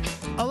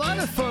 A lot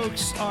of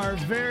folks are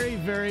very,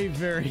 very,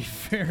 very,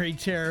 very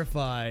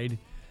terrified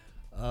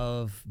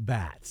of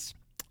bats.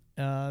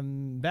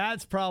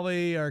 Bats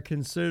probably are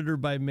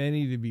considered by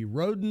many to be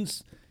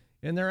rodents,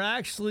 and they're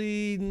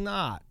actually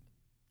not.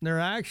 They're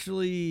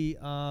actually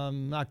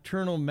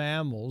nocturnal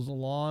mammals,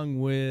 along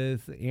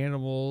with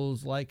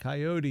animals like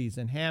coyotes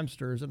and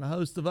hamsters and a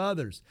host of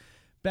others.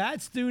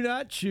 Bats do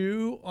not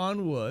chew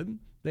on wood.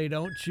 They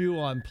don't chew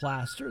on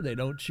plaster. They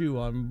don't chew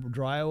on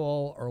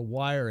drywall or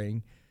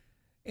wiring.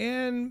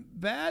 And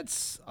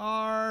bats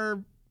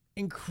are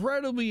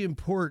incredibly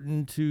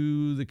important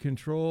to the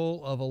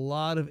control of a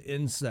lot of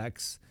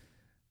insects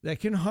that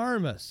can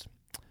harm us.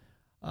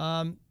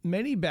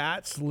 Many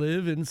bats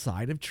live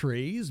inside of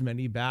trees.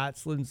 Many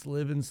bats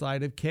live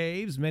inside of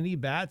caves. Many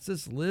bats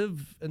just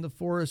live in the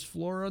forest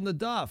floor on the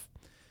duff.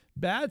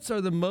 Bats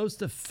are the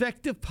most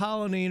effective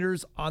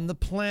pollinators on the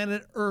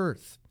planet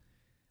Earth.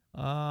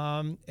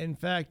 In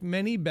fact,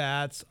 many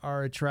bats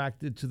are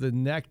attracted to the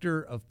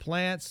nectar of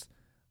plants,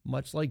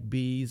 much like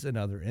bees and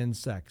other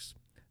insects.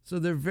 So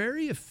they're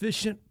very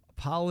efficient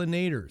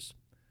pollinators.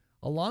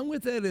 Along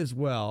with that as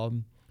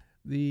well,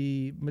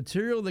 the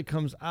material that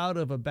comes out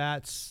of a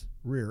bat's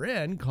rear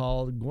end,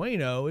 called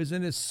guano, is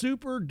in a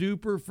super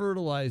duper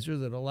fertilizer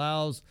that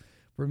allows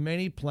for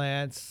many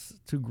plants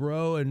to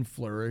grow and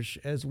flourish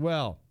as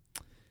well.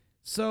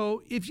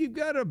 So if you've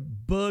got a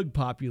bug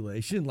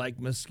population like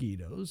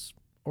mosquitoes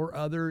or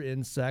other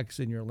insects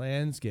in your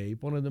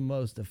landscape, one of the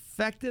most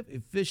effective,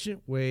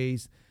 efficient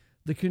ways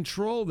to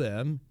control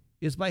them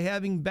is by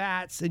having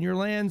bats in your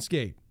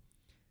landscape.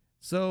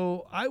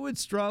 So I would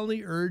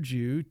strongly urge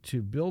you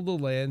to build a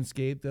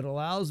landscape that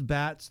allows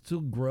bats to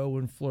grow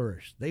and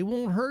flourish. They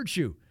won't hurt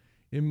you,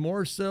 and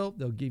more so,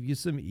 they'll give you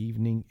some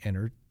evening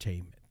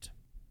entertainment.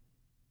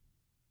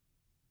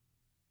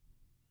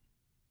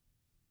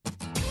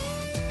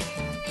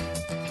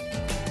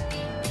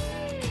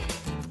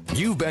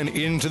 You've been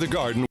into the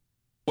garden.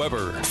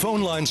 Weber.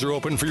 Phone lines are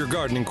open for your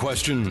gardening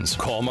questions.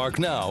 Call Mark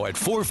now at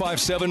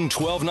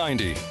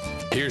 457-1290.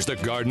 Here's the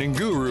gardening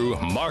guru,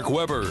 Mark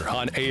Weber,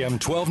 on AM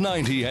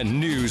 1290 and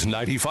News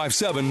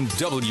 95.7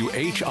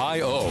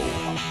 WHIO.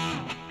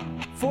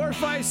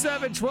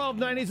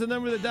 457-1290 is the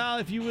number to dial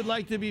if you would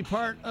like to be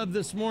part of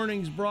this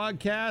morning's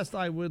broadcast.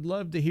 I would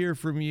love to hear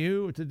from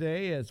you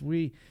today as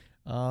we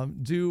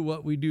do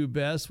what we do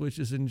best, which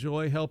is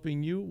enjoy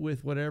helping you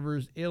with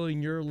whatever's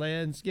ailing your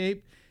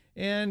landscape.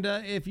 And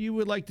if you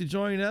would like to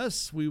join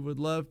us, we would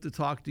love to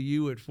talk to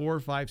you at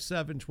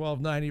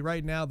 457-1290.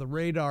 Right now, the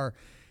radar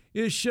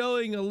is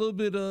showing a little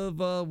bit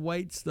of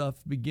white stuff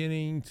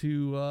beginning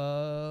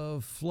to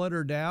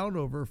flutter down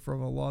over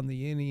from along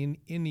the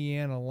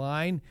Indiana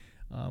line.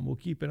 We'll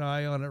keep an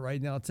eye on it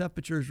right now.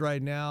 Temperatures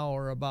right now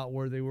are about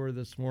where they were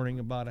this morning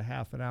about a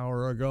half an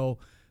hour ago.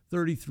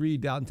 33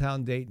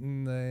 downtown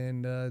Dayton,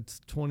 and it's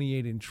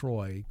 28 in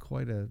Troy.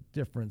 Quite a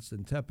difference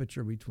in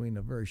temperature between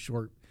a very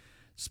short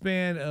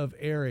span of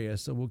area.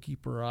 So we'll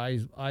keep our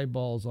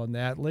eyeballs on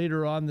that.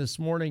 Later on this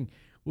morning,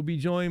 we'll be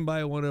joined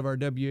by one of our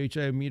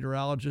WHIO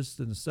meteorologists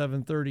in the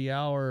 7:30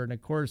 hour. And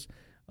of course,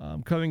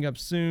 coming up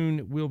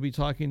soon, we'll be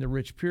talking to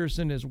Rich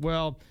Pearson as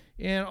well.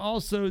 And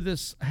also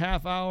this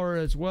half hour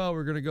as well,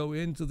 we're going to go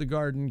into the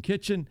garden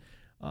kitchen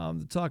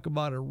to talk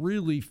about a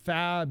really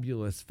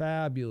fabulous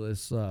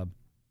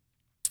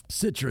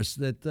citrus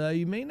that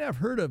you may not have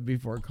heard of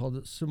before,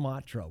 called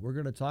Sumatra. We're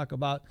going to talk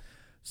about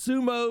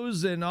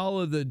sumos and all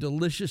of the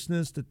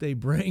deliciousness that they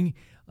bring.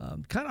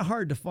 Kind of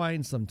hard to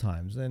find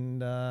sometimes.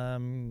 And I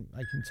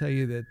can tell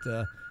you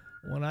that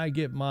when I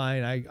get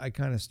mine, I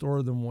kind of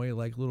store them away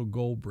like little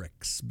gold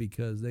bricks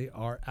because they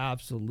are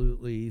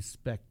absolutely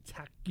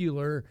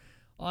spectacular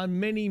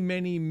on many,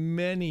 many,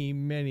 many,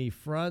 many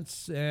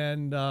fronts.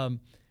 And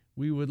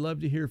we would love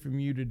to hear from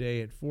you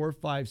today at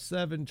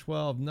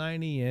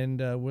 457-1290.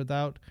 And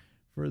without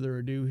further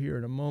ado, here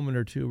in a moment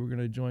or two, we're going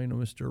to join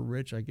Mr.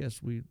 Rich. I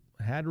guess we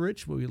had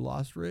Rich, but we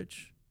lost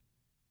Rich.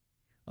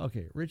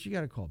 Okay, Rich, you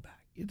got to call back.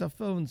 The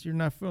phone's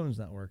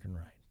not working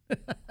right.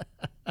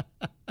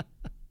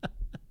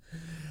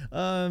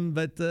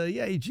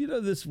 Yeah, did you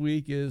know this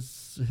week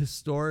is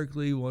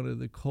historically one of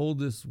the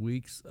coldest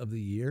weeks of the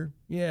year?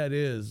 Yeah, it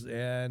is.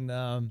 And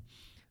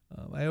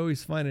I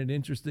always find it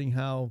interesting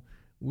how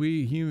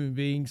we human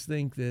beings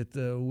think that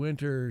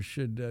winter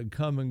should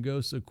come and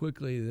go so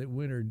quickly that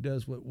winter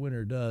does what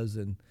winter does.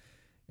 And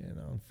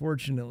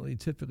unfortunately,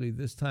 typically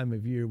this time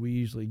of year, we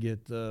usually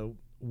get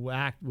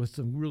whacked with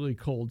some really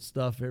cold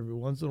stuff every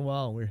once in a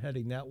while, and we're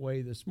heading that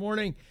way this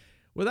morning.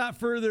 Without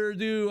further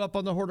ado, up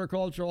on the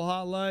horticultural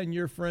hotline,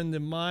 your friend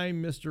and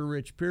mine, Mr.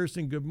 Rich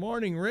Pearson. Good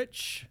morning,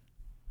 Rich.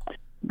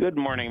 Good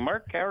morning,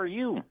 Mark. How are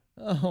you?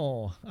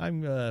 Oh,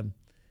 I'm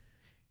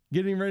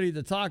getting ready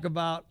to talk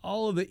about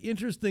all of the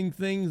interesting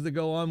things that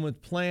go on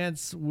with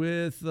plants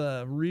with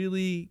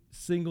really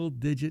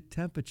single-digit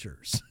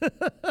temperatures.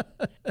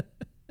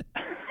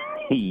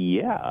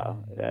 Yeah,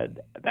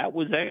 that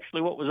was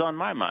actually what was on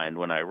my mind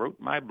when I wrote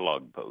my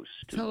blog post.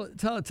 Tell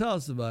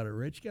us about it,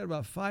 Rich. You got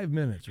about 5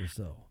 minutes or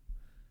so.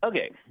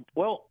 Okay.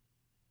 Well,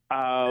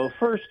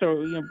 first,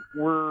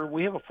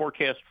 we have a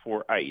forecast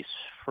for ice.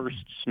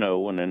 First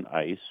snow and then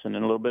ice and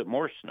then a little bit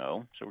more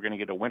snow. So we're going to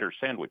get a winter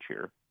sandwich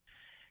here.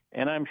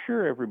 And I'm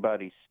sure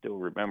everybody still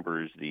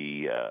remembers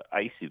the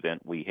ice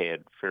event we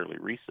had fairly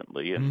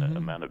recently and the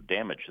amount of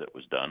damage that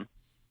was done.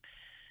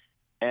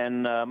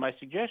 And my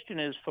suggestion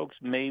is folks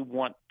may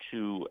want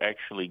to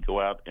actually go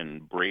out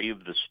and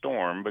brave the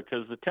storm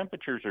because the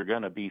temperatures are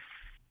going to be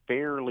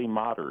fairly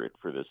moderate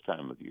for this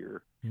time of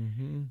year.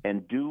 Mm-hmm.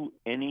 And do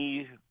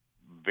any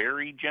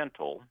very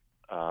gentle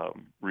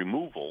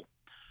removal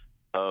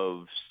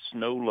of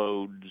snow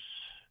loads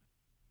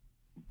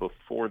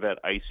before that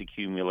ice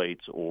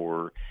accumulates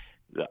or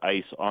the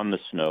ice on the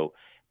snow,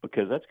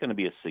 because that's going to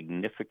be a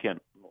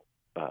significant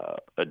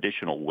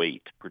additional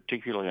weight,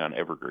 particularly on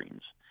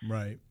evergreens.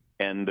 Right.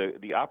 And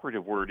the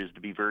operative word is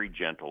to be very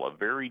gentle. A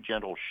very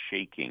gentle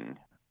shaking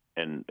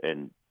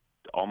and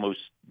almost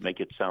make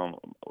it sound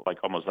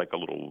almost like a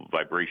little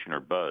vibration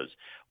or buzz,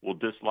 will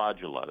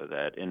dislodge a lot of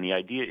that. And the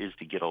idea is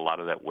to get a lot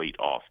of that weight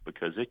off,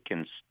 because it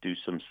can do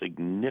some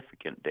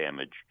significant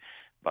damage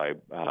by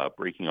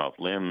breaking off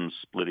limbs,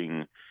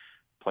 splitting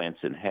plants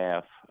in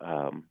half.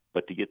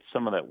 But to get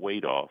some of that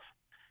weight off,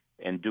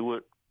 and do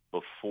it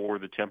before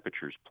the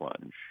temperatures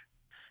plunge.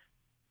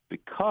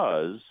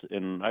 Because,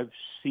 and I've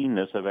seen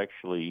this, I've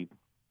actually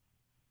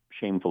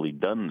shamefully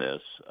done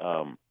this,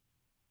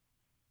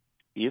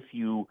 if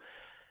you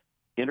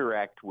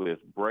interact with,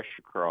 brush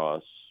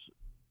across,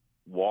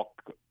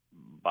 walk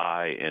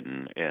by,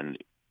 and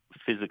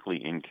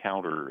physically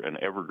encounter an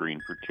evergreen,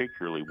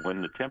 particularly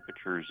when the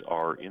temperatures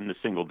are in the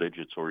single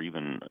digits or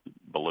even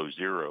below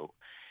zero,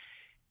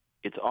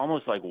 it's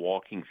almost like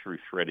walking through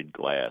threaded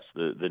glass.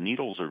 The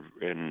needles are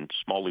in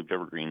small-leaved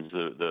evergreens.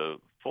 The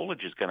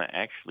foliage is going to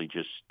actually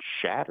just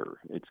shatter.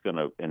 It's going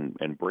to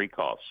and break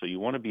off. So you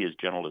want to be as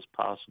gentle as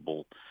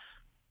possible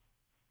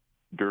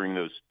during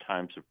those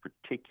times of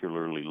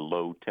particularly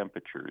low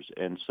temperatures.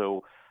 And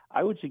so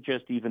I would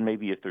suggest, even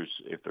maybe if there's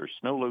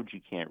snow loads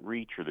you can't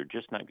reach, or they're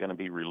just not going to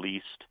be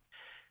released,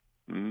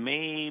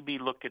 maybe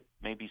look at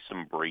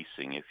some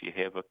bracing. If you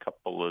have a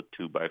couple of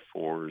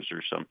 2x4s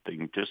or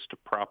something, just to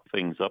prop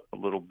things up a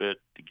little bit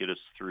to get us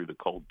through the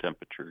cold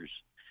temperatures,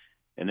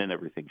 and then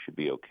everything should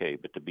be okay.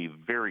 But to be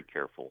very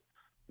careful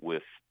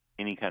with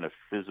any kind of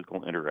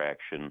physical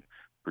interaction,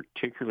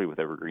 particularly with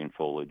evergreen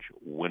foliage,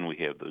 when we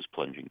have those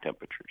plunging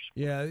temperatures.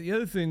 Yeah, the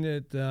other thing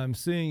that I'm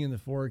seeing in the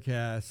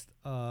forecast,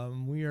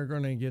 we are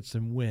going to get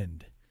some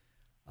wind.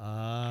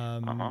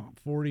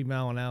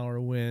 40-mile-an-hour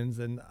winds.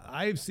 And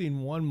I've seen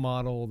one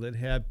model that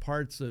had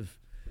parts of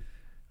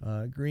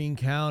Greene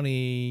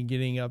County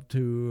getting up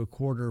to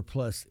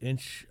 1/4+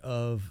 inch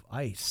of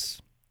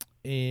ice.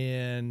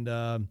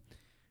 And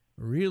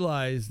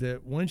realized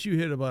that once you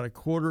hit about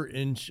 1/4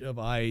 inch of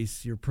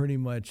ice, you're pretty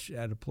much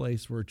at a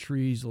place where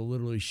trees will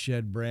literally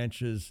shed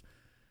branches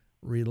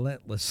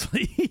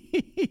relentlessly.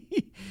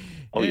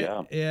 Oh,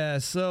 yeah. Yeah,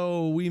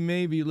 so we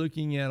may be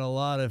looking at a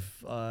lot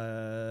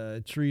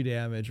of tree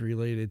damage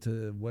related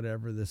to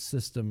whatever the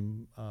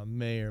system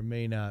may or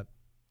may not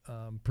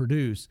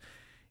produce.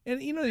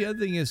 And, the other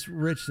thing is,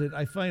 Rich, that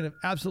I find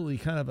absolutely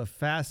kind of a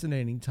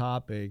fascinating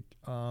topic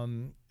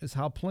is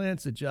how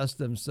plants adjust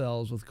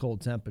themselves with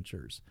cold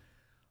temperatures.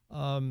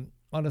 On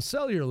a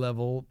cellular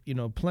level,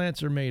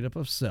 plants are made up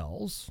of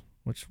cells,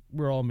 which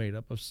we're all made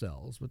up of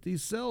cells, but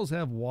these cells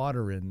have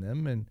water in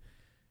them, and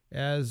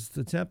as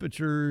the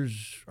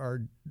temperatures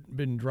are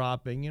been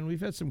dropping and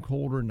we've had some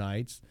colder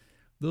nights,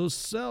 those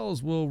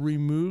cells will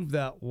remove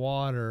that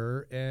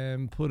water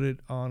and put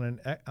it on an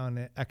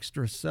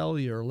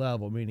extracellular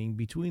level, meaning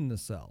between the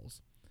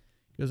cells.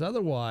 Because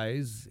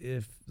otherwise,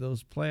 if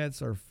those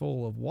plants are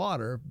full of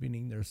water,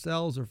 meaning their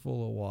cells are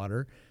full of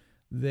water,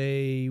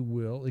 they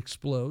will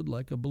explode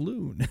like a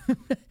balloon.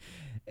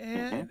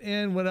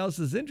 And what else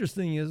is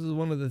interesting is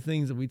one of the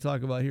things that we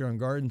talk about here on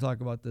Garden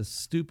Talk about this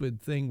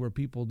stupid thing where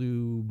people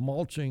do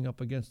mulching up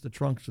against the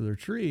trunks of their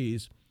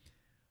trees.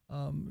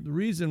 The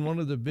reason, one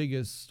of the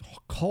biggest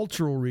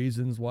cultural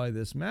reasons why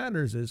this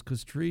matters is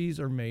because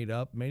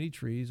many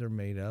trees are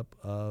made up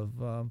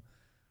of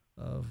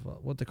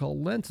what they call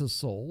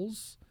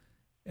lenticels.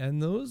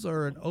 And those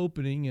are an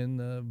opening in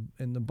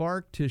the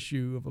bark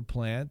tissue of a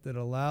plant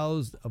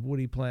of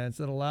woody plants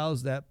that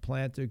allows that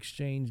plant to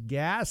exchange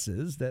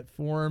gases that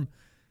form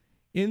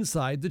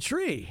inside the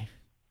tree.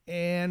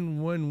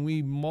 And when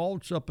we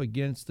mulch up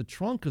against the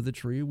trunk of the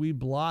tree, we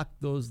block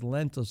those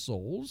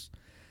lenticels.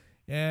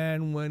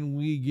 And when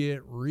we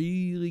get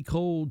really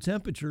cold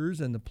temperatures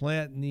and the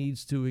plant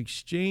needs to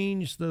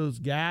exchange those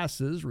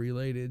gases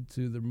related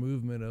to the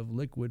movement of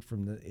liquid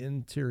from the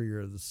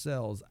interior of the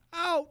cells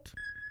out,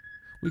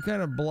 we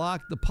kind of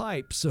block the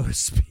pipe, so to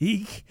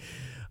speak,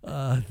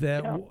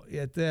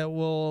 that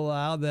will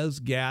allow those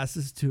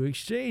gases to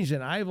exchange.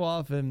 And I've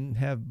often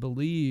have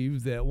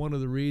believed that one of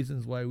the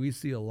reasons why we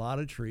see a lot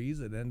of trees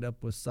that end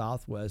up with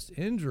southwest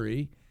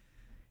injury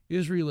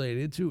is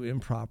related to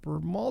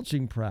improper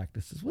mulching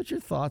practices. What's your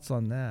thoughts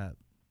on that?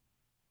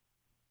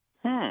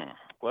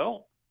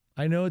 Well,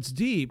 I know it's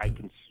deep. I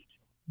can,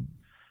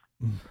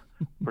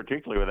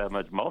 particularly with that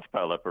much mulch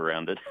pile up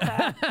around it.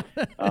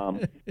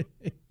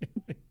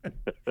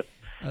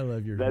 I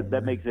love your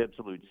that makes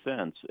absolute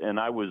sense. And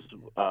I was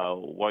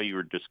while you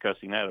were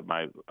discussing that,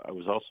 I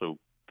was also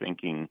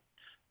thinking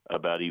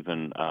about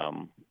even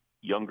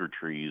younger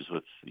trees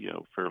with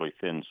fairly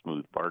thin,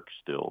 smooth bark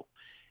still.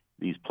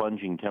 These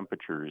plunging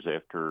temperatures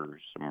after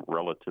some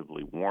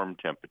relatively warm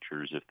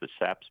temperatures, if the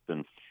sap's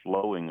been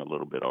flowing a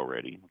little bit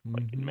already,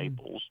 like in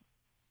maples,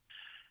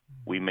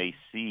 we may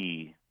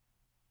see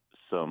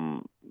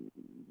some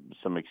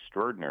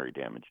extraordinary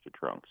damage to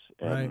trunks.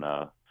 And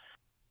right.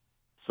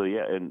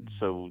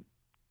 So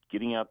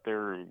getting out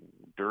there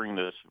during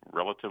this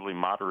relatively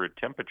moderate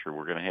temperature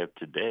we're going to have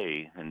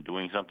today and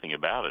doing something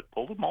about it,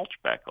 pull the mulch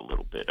back a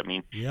little bit. I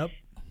mean, Yep,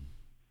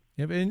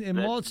 and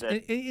mulch.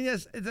 And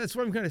yes, that's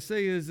what I'm going to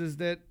say is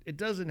that it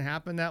doesn't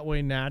happen that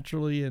way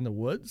naturally in the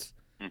woods.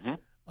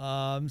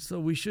 So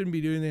we shouldn't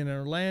be doing that in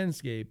our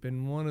landscape.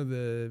 And one of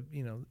the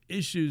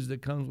issues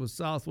that comes with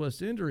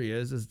Southwest India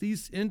is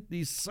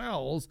these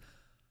cells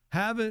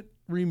haven't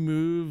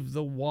removed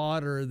the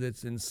water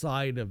that's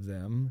inside of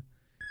them.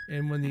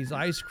 And when these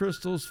ice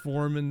crystals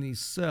form in these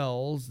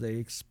cells, they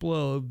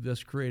explode,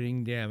 thus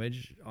creating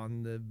damage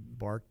on the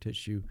bark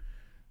tissue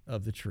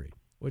of the tree,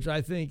 which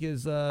I think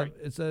is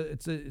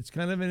it's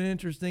kind of an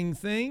interesting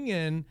thing.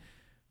 And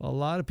a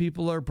lot of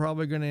people are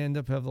probably going to end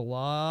up have a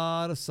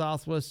lot of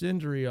Southwest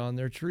India on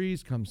their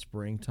trees come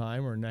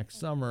springtime or next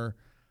summer,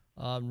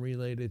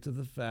 related to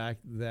the fact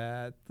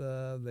that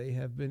they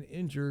have been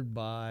injured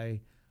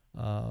by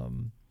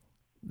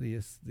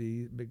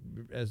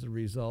as a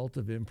result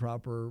of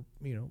improper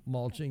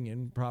mulching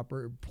and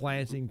proper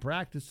planting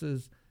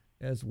practices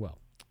as well.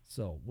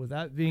 So with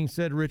that being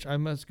said, Rich, I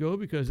must go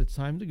because it's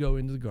time to go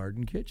into the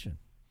garden kitchen.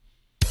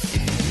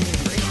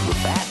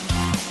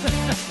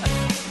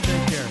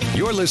 Take care.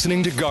 You're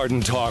listening to Garden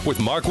Talk with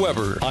Mark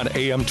Weber on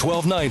AM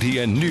 1290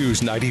 and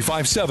News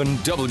 95.7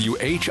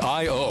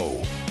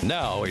 WHIO.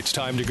 Now it's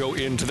time to go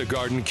into the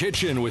garden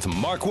kitchen with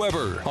Mark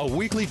Weber, a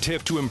weekly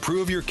tip to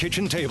improve your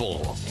kitchen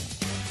table.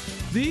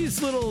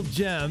 These little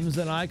gems,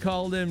 and I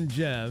call them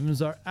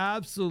gems, are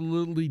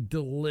absolutely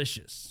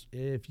delicious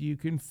if you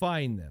can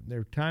find them.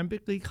 They're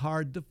typically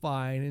hard to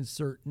find in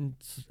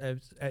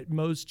at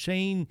most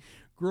chain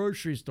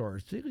grocery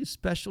stores, particularly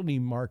specialty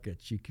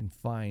markets. You can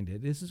find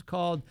it. This is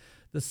called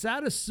the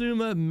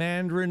Satsuma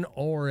Mandarin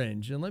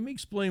Orange. And let me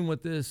explain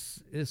what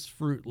this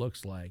fruit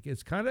looks like.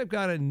 It's kind of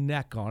got a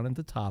neck on at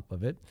the top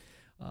of it.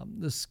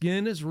 The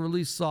skin is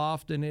really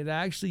soft, and it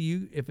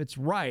actually, if it's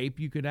ripe,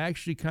 you could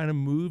actually kind of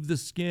move the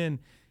skin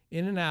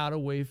in and out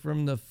away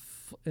from the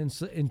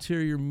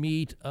interior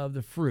meat of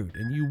the fruit.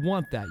 And you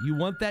want that. You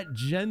want that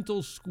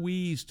gentle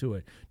squeeze to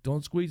it.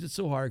 Don't squeeze it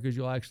so hard because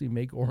you'll actually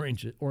make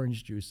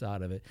orange juice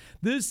out of it.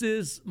 This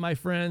is, my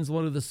friends,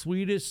 one of the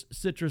sweetest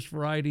citrus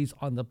varieties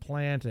on the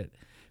planet.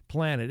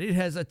 It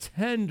has a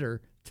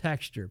tender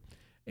texture.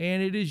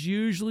 And it is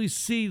usually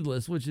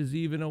seedless, which is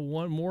even a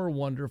more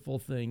wonderful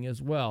thing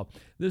as well.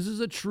 This is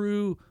a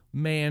true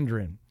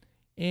mandarin,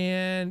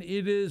 and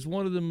it is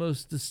one of the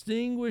most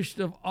distinguished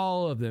of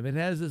all of them. It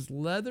has this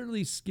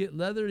leathery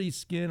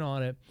skin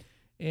on it,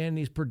 and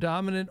these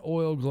predominant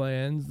oil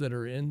glands that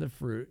are in the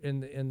fruit,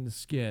 in the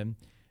skin.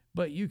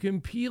 But you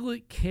can peel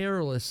it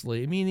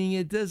carelessly, meaning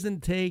it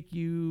doesn't take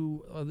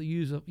you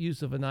the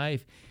use of a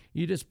knife.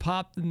 You just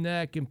pop the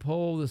neck and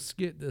pull the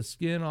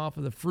skin off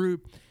of the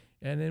fruit.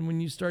 And then when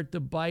you start to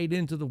bite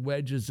into the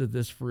wedges of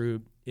this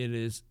fruit, it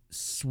is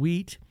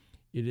sweet,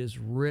 it is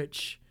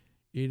rich,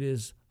 it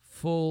is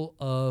full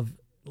of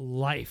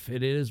life.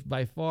 It is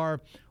by far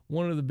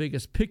one of the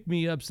biggest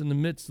pick-me-ups in the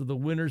midst of the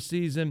winter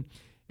season.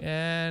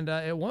 And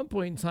at one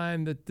point in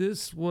time, that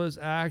this was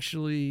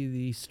actually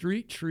the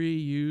street tree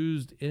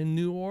used in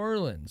New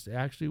Orleans. It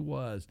actually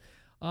was.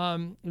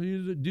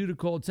 Due to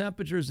cold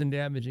temperatures and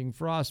damaging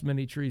frost,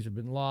 many trees have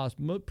been lost.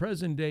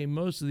 Present day,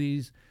 most of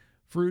these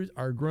fruit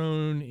are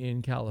grown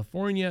in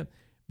California,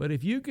 but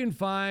if you can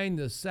find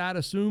the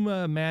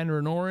Satsuma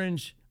Mandarin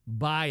Orange,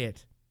 buy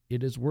it.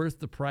 It is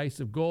worth the price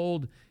of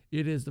gold.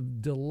 It is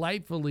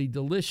delightfully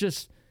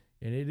delicious,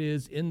 and it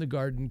is in the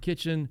garden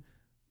kitchen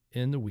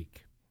in the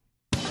week.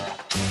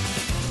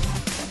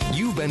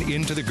 You've been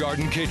into the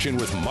garden kitchen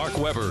with Mark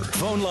Weber.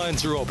 Phone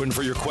lines are open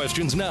for your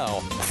questions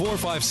now.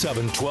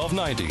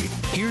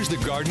 457-1290. Here's the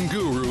garden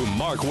guru,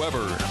 Mark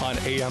Weber, on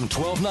AM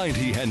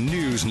 1290 and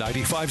News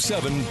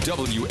 95.7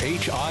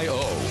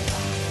 WHIO.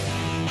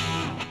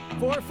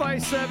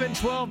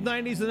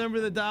 457-1290 is the number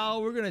of the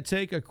dial. We're going to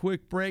take a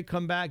quick break,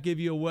 come back, give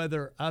you a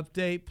weather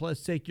update,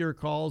 plus take your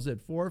calls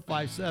at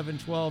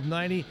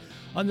 457-1290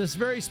 on this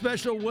very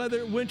special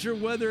winter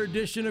weather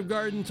edition of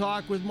Garden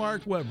Talk with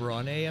Mark Weber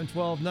on AM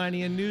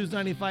 1290 and News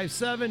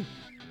 95.7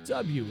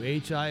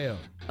 WHIO.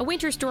 A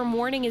winter storm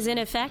warning is in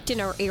effect in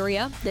our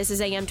area. This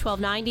is AM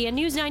 1290 and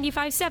News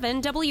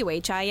 95.7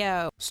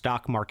 WHIO.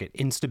 Stock market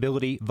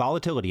instability,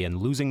 volatility, and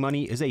losing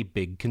money is a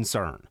big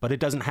concern, but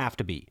it doesn't have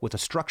to be. With a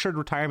structured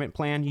retirement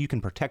plan, you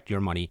can protect your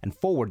money and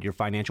forward your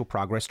financial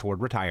progress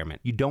toward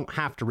retirement. You don't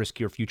have to risk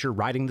your future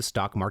riding the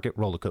stock market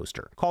roller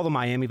coaster. Call the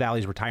Miami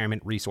Valley's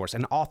retirement resource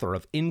and author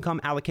of Income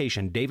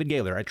Allocation, David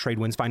Gaylor at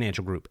Tradewinds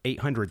Financial Group,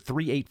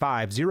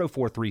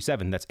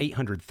 800-385-0437. That's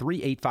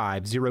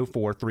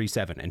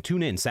 800-385-0437. And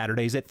tune in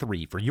Saturdays at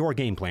 3 for your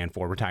game plan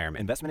for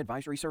retirement. Investment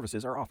advisory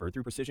services are offered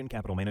through Precision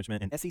Capital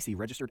Management and SEC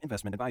registered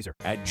investment advisor.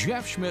 At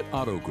Jeff Schmidt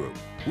Auto Group,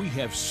 we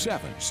have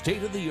 7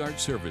 state-of-the-art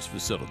service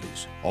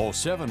facilities. All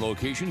 7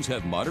 locations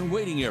have modern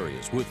waiting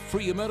areas with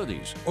free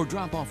amenities. Or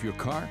drop off your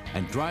car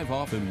and drive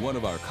off in one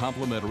of our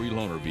complimentary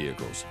loaner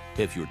vehicles.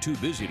 If you're too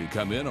busy to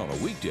come in on a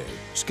weekday,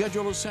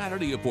 schedule a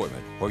Saturday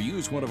appointment or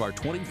use one of our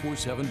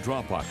 24/7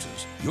 drop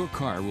boxes. Your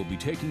car will be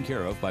taken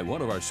care of by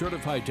one of our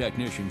certified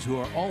technicians who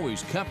are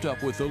always kept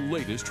up with the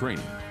latest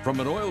training. From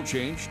an oil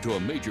change to a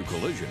major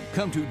collision,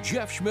 come to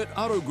Jeff Schmidt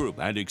Auto Group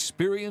and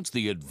experience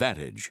the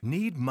advantage.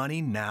 Need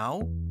money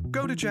now?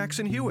 Go to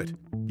Jackson Hewitt.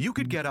 you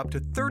could get up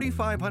to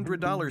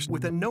 $3,500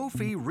 with a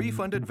no-fee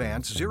refund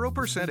advance 0%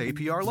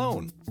 APR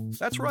loan.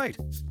 That's right.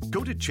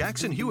 Go to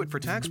Jackson Hewitt for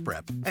tax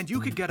prep, and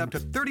you could get up to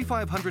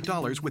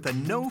 $3,500 with a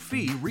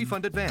no-fee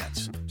refund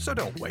advance. So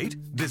don't wait.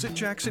 Visit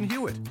Jackson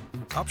Hewitt.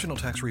 Optional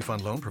tax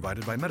refund loan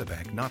provided by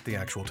Medibank, not the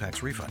actual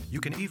tax refund. You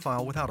can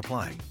e-file without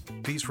applying.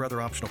 Fees for other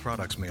optional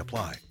products may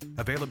apply.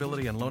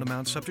 Availability and loan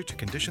amounts subject to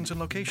conditions and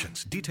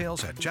locations.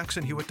 Details at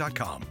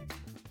jacksonhewitt.com.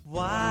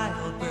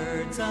 Wild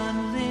Birds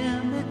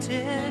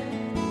Unlimited.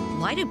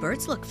 Why do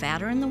birds look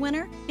fatter in the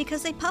winter?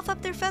 Because they puff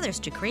up their feathers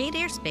to create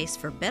airspace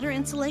for better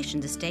insulation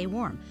to stay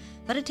warm.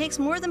 But it takes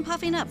more than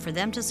puffing up for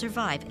them to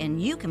survive,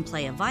 and you can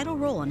play a vital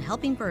role in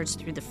helping birds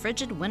through the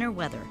frigid winter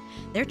weather.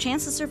 Their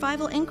chance of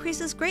survival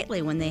increases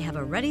greatly when they have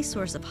a ready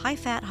source of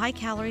high-fat,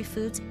 high-calorie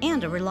foods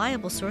and a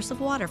reliable source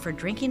of water for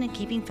drinking and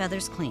keeping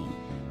feathers clean.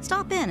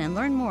 Stop in and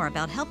learn more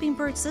about helping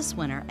birds this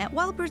winter at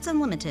Wild Birds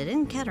Unlimited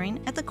in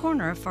Kettering at the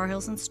corner of Far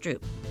Hills and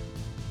Stroop.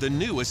 The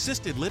new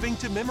assisted living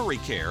to memory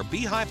care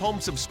Beehive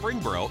Homes of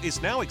Springboro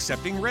is now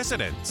accepting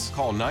residents.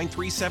 Call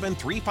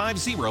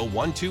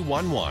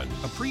 937-350-1211.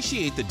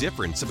 Appreciate the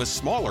difference of a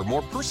smaller,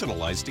 more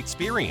personalized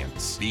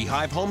experience.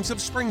 Beehive Homes of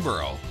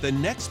Springboro, the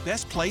next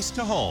best place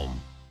to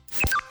home.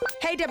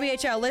 Hey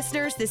WHL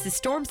listeners, this is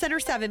Storm Center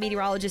 7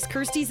 meteorologist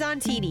Kirsty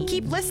Zontini.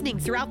 Keep listening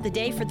throughout the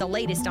day for the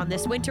latest on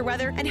this winter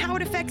weather and how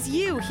it affects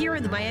you here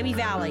in the Miami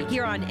Valley,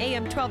 here on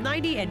AM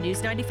 1290 and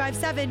News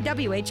 95.7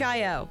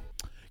 WHIO.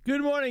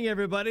 Good morning,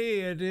 everybody.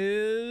 It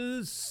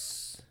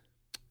is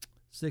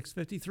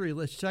 6:53.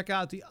 Let's check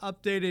out the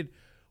updated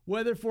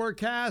weather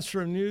forecast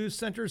from News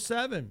Center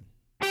 7.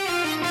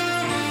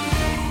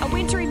 A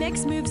wintry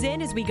mix moves in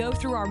as we go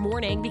through our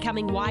morning,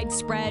 becoming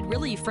widespread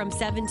really from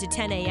 7 to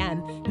 10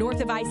 a.m.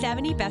 North of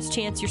I-70, best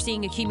chance you're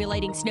seeing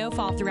accumulating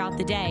snowfall throughout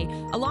the day.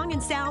 Along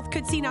and south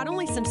could see not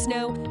only some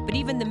snow, but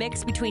even the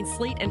mix between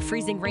sleet and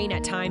freezing rain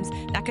at times.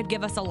 That could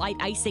give us a light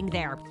icing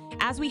there.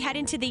 As we head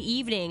into the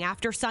evening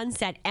after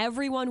sunset,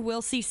 everyone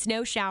will see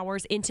snow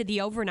showers into the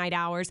overnight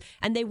hours,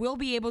 and they will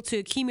be able to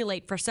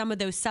accumulate for some of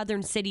those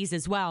southern cities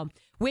as well.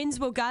 Winds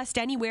will gust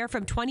anywhere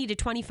from 20 to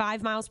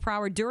 25 miles per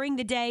hour during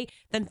the day,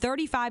 then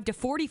 35 to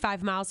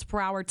 45 miles per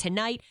hour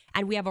tonight,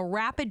 and we have a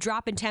rapid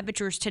drop in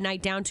temperatures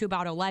tonight down to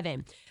about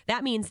 11.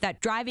 That means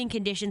that driving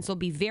conditions will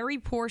be very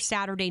poor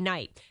Saturday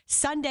night.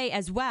 Sunday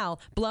as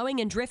well, blowing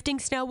and drifting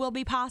snow will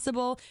be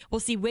possible. We'll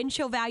see wind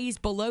chill values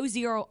below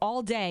zero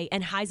all day,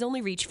 and highs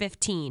only reach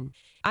 15.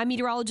 I'm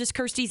meteorologist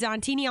Kirsty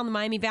Zontini on the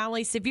Miami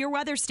Valley Severe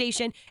Weather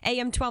Station,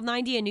 AM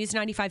 1290 and News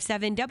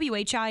 95.7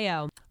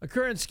 WHIO. A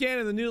current scan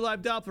of the new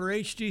Live Doppler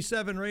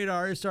HG7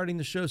 radar is starting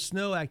to show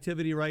snow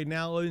activity right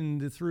now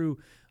through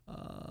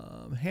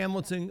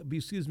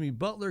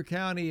Butler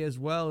County as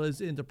well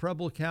as into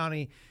Preble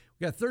County.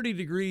 We got 30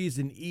 degrees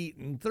in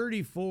Eaton,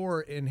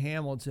 34 in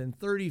Hamilton,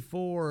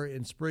 34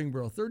 in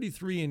Springboro,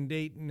 33 in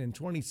Dayton, and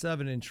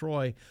 27 in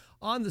Troy.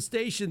 On the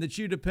station that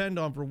you depend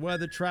on for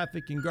weather,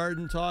 traffic, and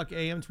garden talk,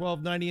 AM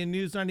 1290 and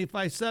News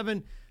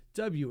 95.7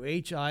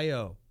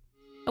 WHIO.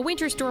 A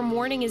winter storm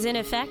warning is in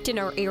effect in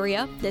our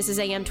area. This is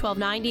AM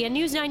 1290 and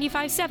News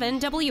 95.7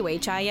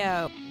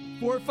 WHIO.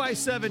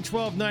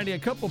 457-1290, a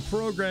couple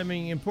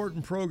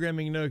important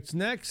programming notes.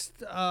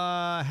 Next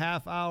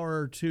half hour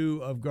or two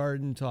of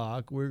Garden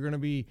Talk, we're going to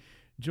be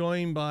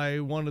joined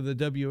by one of the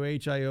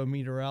WHIO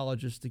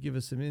meteorologists to give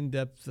us some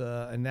in-depth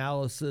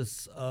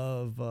analysis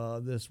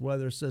of this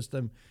weather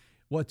system,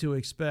 what to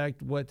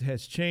expect, what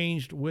has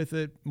changed with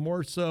it.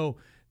 More so,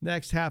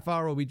 next half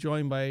hour, we'll be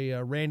joined by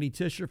Randy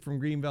Tisher from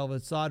Green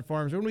Velvet Sod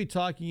Farms. We're going to be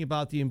talking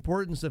about the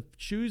importance of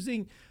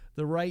choosing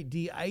the right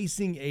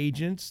de-icing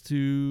agents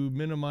to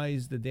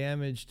minimize the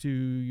damage to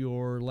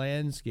your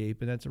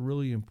landscape, and that's a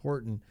really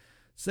important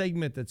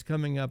segment that's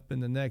coming up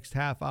in the next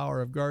half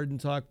hour of Garden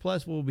Talk.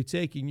 Plus, we'll be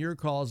taking your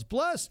calls.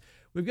 Plus,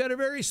 we've got a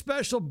very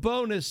special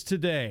bonus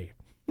today.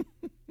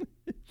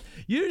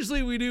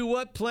 Usually we do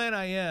What Plant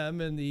I Am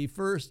in the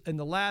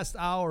last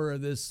hour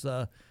of this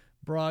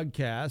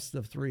broadcast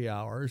of 3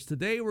 hours.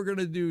 Today we're going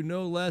to do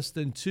no less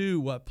than 2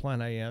 What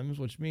Plant I Ams,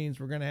 which means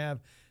we're going to have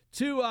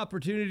 2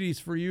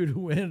 opportunities for you to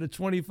win a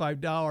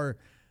 $25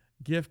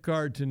 gift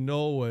card to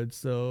Knollwood.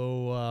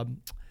 So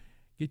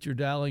get your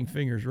dialing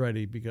fingers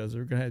ready because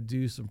we're going to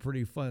do some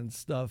pretty fun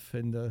stuff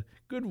and a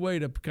good way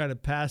to kind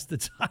of pass the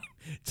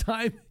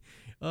time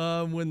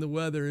when the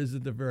weather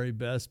isn't the very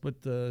best,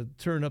 but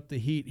turn up the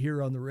heat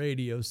here on the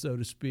radio, so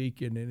to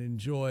speak, and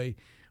enjoy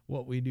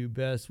what we do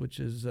best, which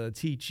is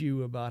teach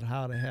you about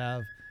how to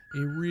have a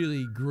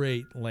really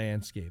great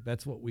landscape.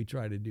 That's what we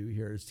try to do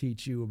here, is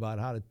teach you about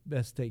how to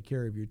best take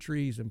care of your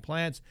trees and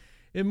plants,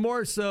 and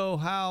more so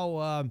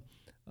how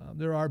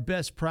there are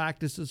best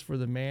practices for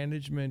the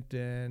management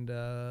and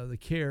the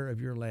care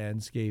of your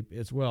landscape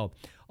as well.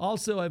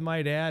 Also, I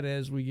might add,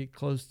 as we get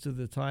close to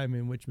the time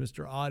in which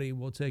Mr. Audie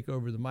will take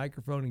over the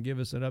microphone and give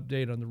us an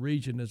update on the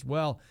region as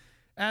well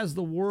as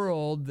the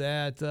world,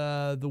 that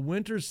the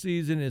winter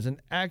season is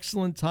an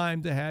excellent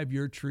time to have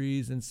your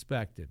trees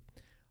inspected.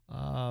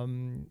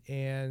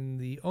 And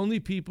the only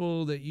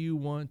people that you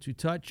want to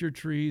touch your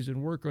trees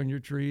and work on your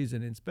trees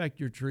and inspect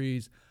your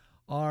trees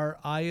are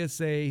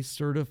ISA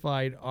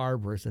certified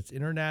arborists. That's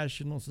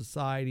International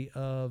Society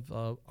of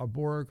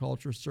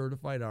Arboriculture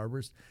Certified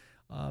Arborists.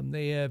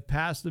 They have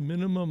passed the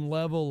minimum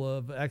level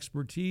of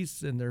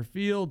expertise in their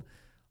field,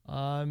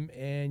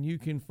 and you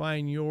can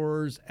find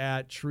yours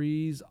at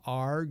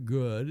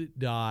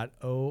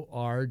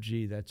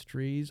treesaregood.org. That's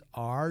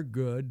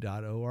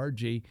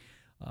treesaregood.org.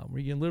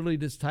 Where you can literally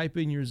just type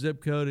in your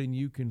zip code and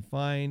you can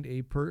find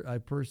a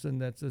person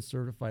that's a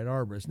certified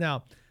arborist.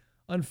 Now,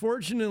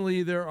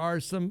 unfortunately, there are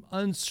some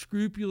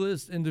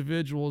unscrupulous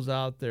individuals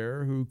out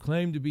there who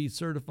claim to be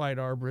certified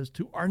arborists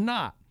who are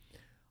not.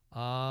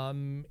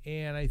 And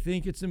I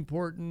think it's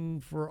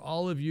important for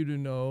all of you to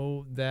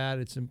know that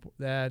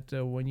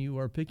when you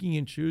are picking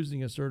and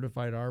choosing a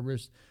certified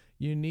arborist,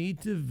 you need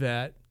to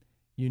vet.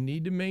 You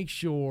need to make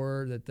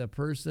sure that the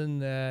person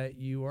that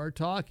you are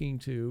talking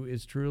to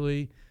is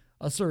truly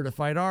a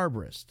certified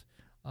arborist.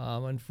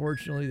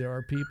 Unfortunately, there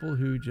are people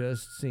who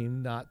just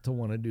seem not to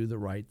want to do the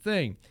right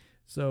thing.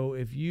 So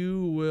if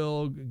you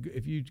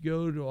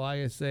go to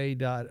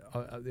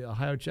the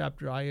Ohio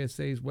Chapter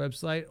ISA's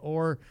website,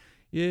 or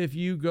if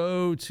you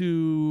go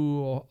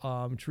to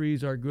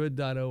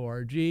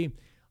treesaregood.org,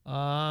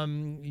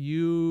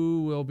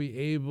 you will be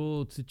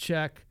able to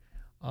check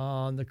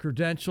on the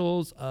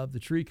credentials of the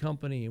tree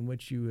company in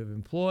which you have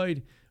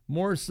employed.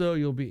 More so,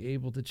 you'll be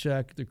able to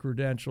check the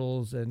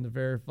credentials and to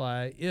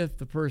verify if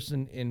the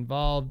person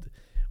involved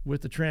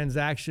with the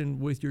transaction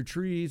with your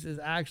trees is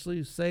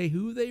actually say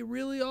who they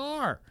really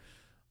are.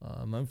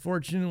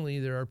 Unfortunately,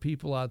 there are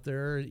people out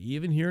there,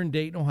 even here in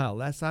Dayton, Ohio.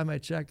 Last time I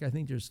checked, I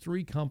think there's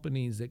 3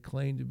 companies that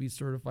claim to be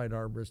certified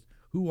arborists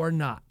who are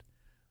not.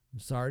 I'm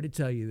sorry to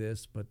tell you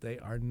this, but they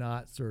are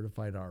not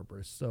certified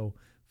arborists. So,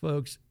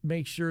 folks,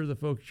 make sure the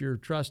folks you're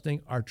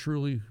trusting are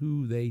truly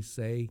who they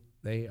say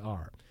they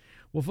are.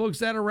 Well, folks,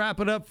 that'll wrap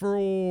it up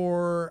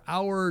for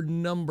hour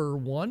number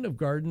 1 of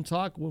Garden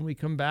Talk. When we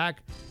come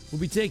back,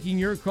 we'll be taking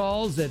your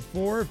calls at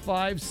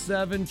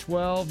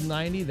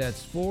 457-1290.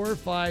 That's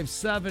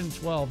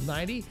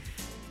 457-1290.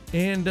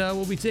 And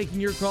we'll be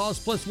taking your calls,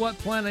 plus what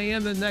Plan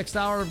AM, the next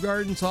hour of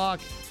Garden Talk,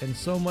 and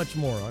so much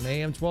more on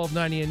AM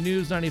 1290 and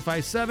News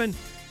 95.7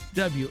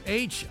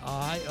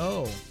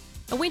 WHIO.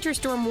 A winter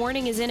storm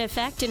warning is in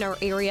effect in our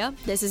area.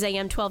 This is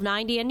AM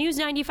 1290 and News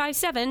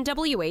 95.7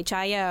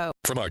 WHIO.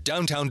 From our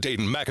downtown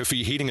Dayton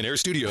McAfee Heating and Air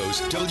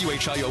Studios,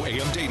 WHIO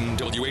AM Dayton,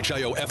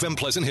 WHIO FM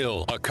Pleasant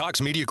Hill, a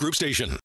Cox Media Group station.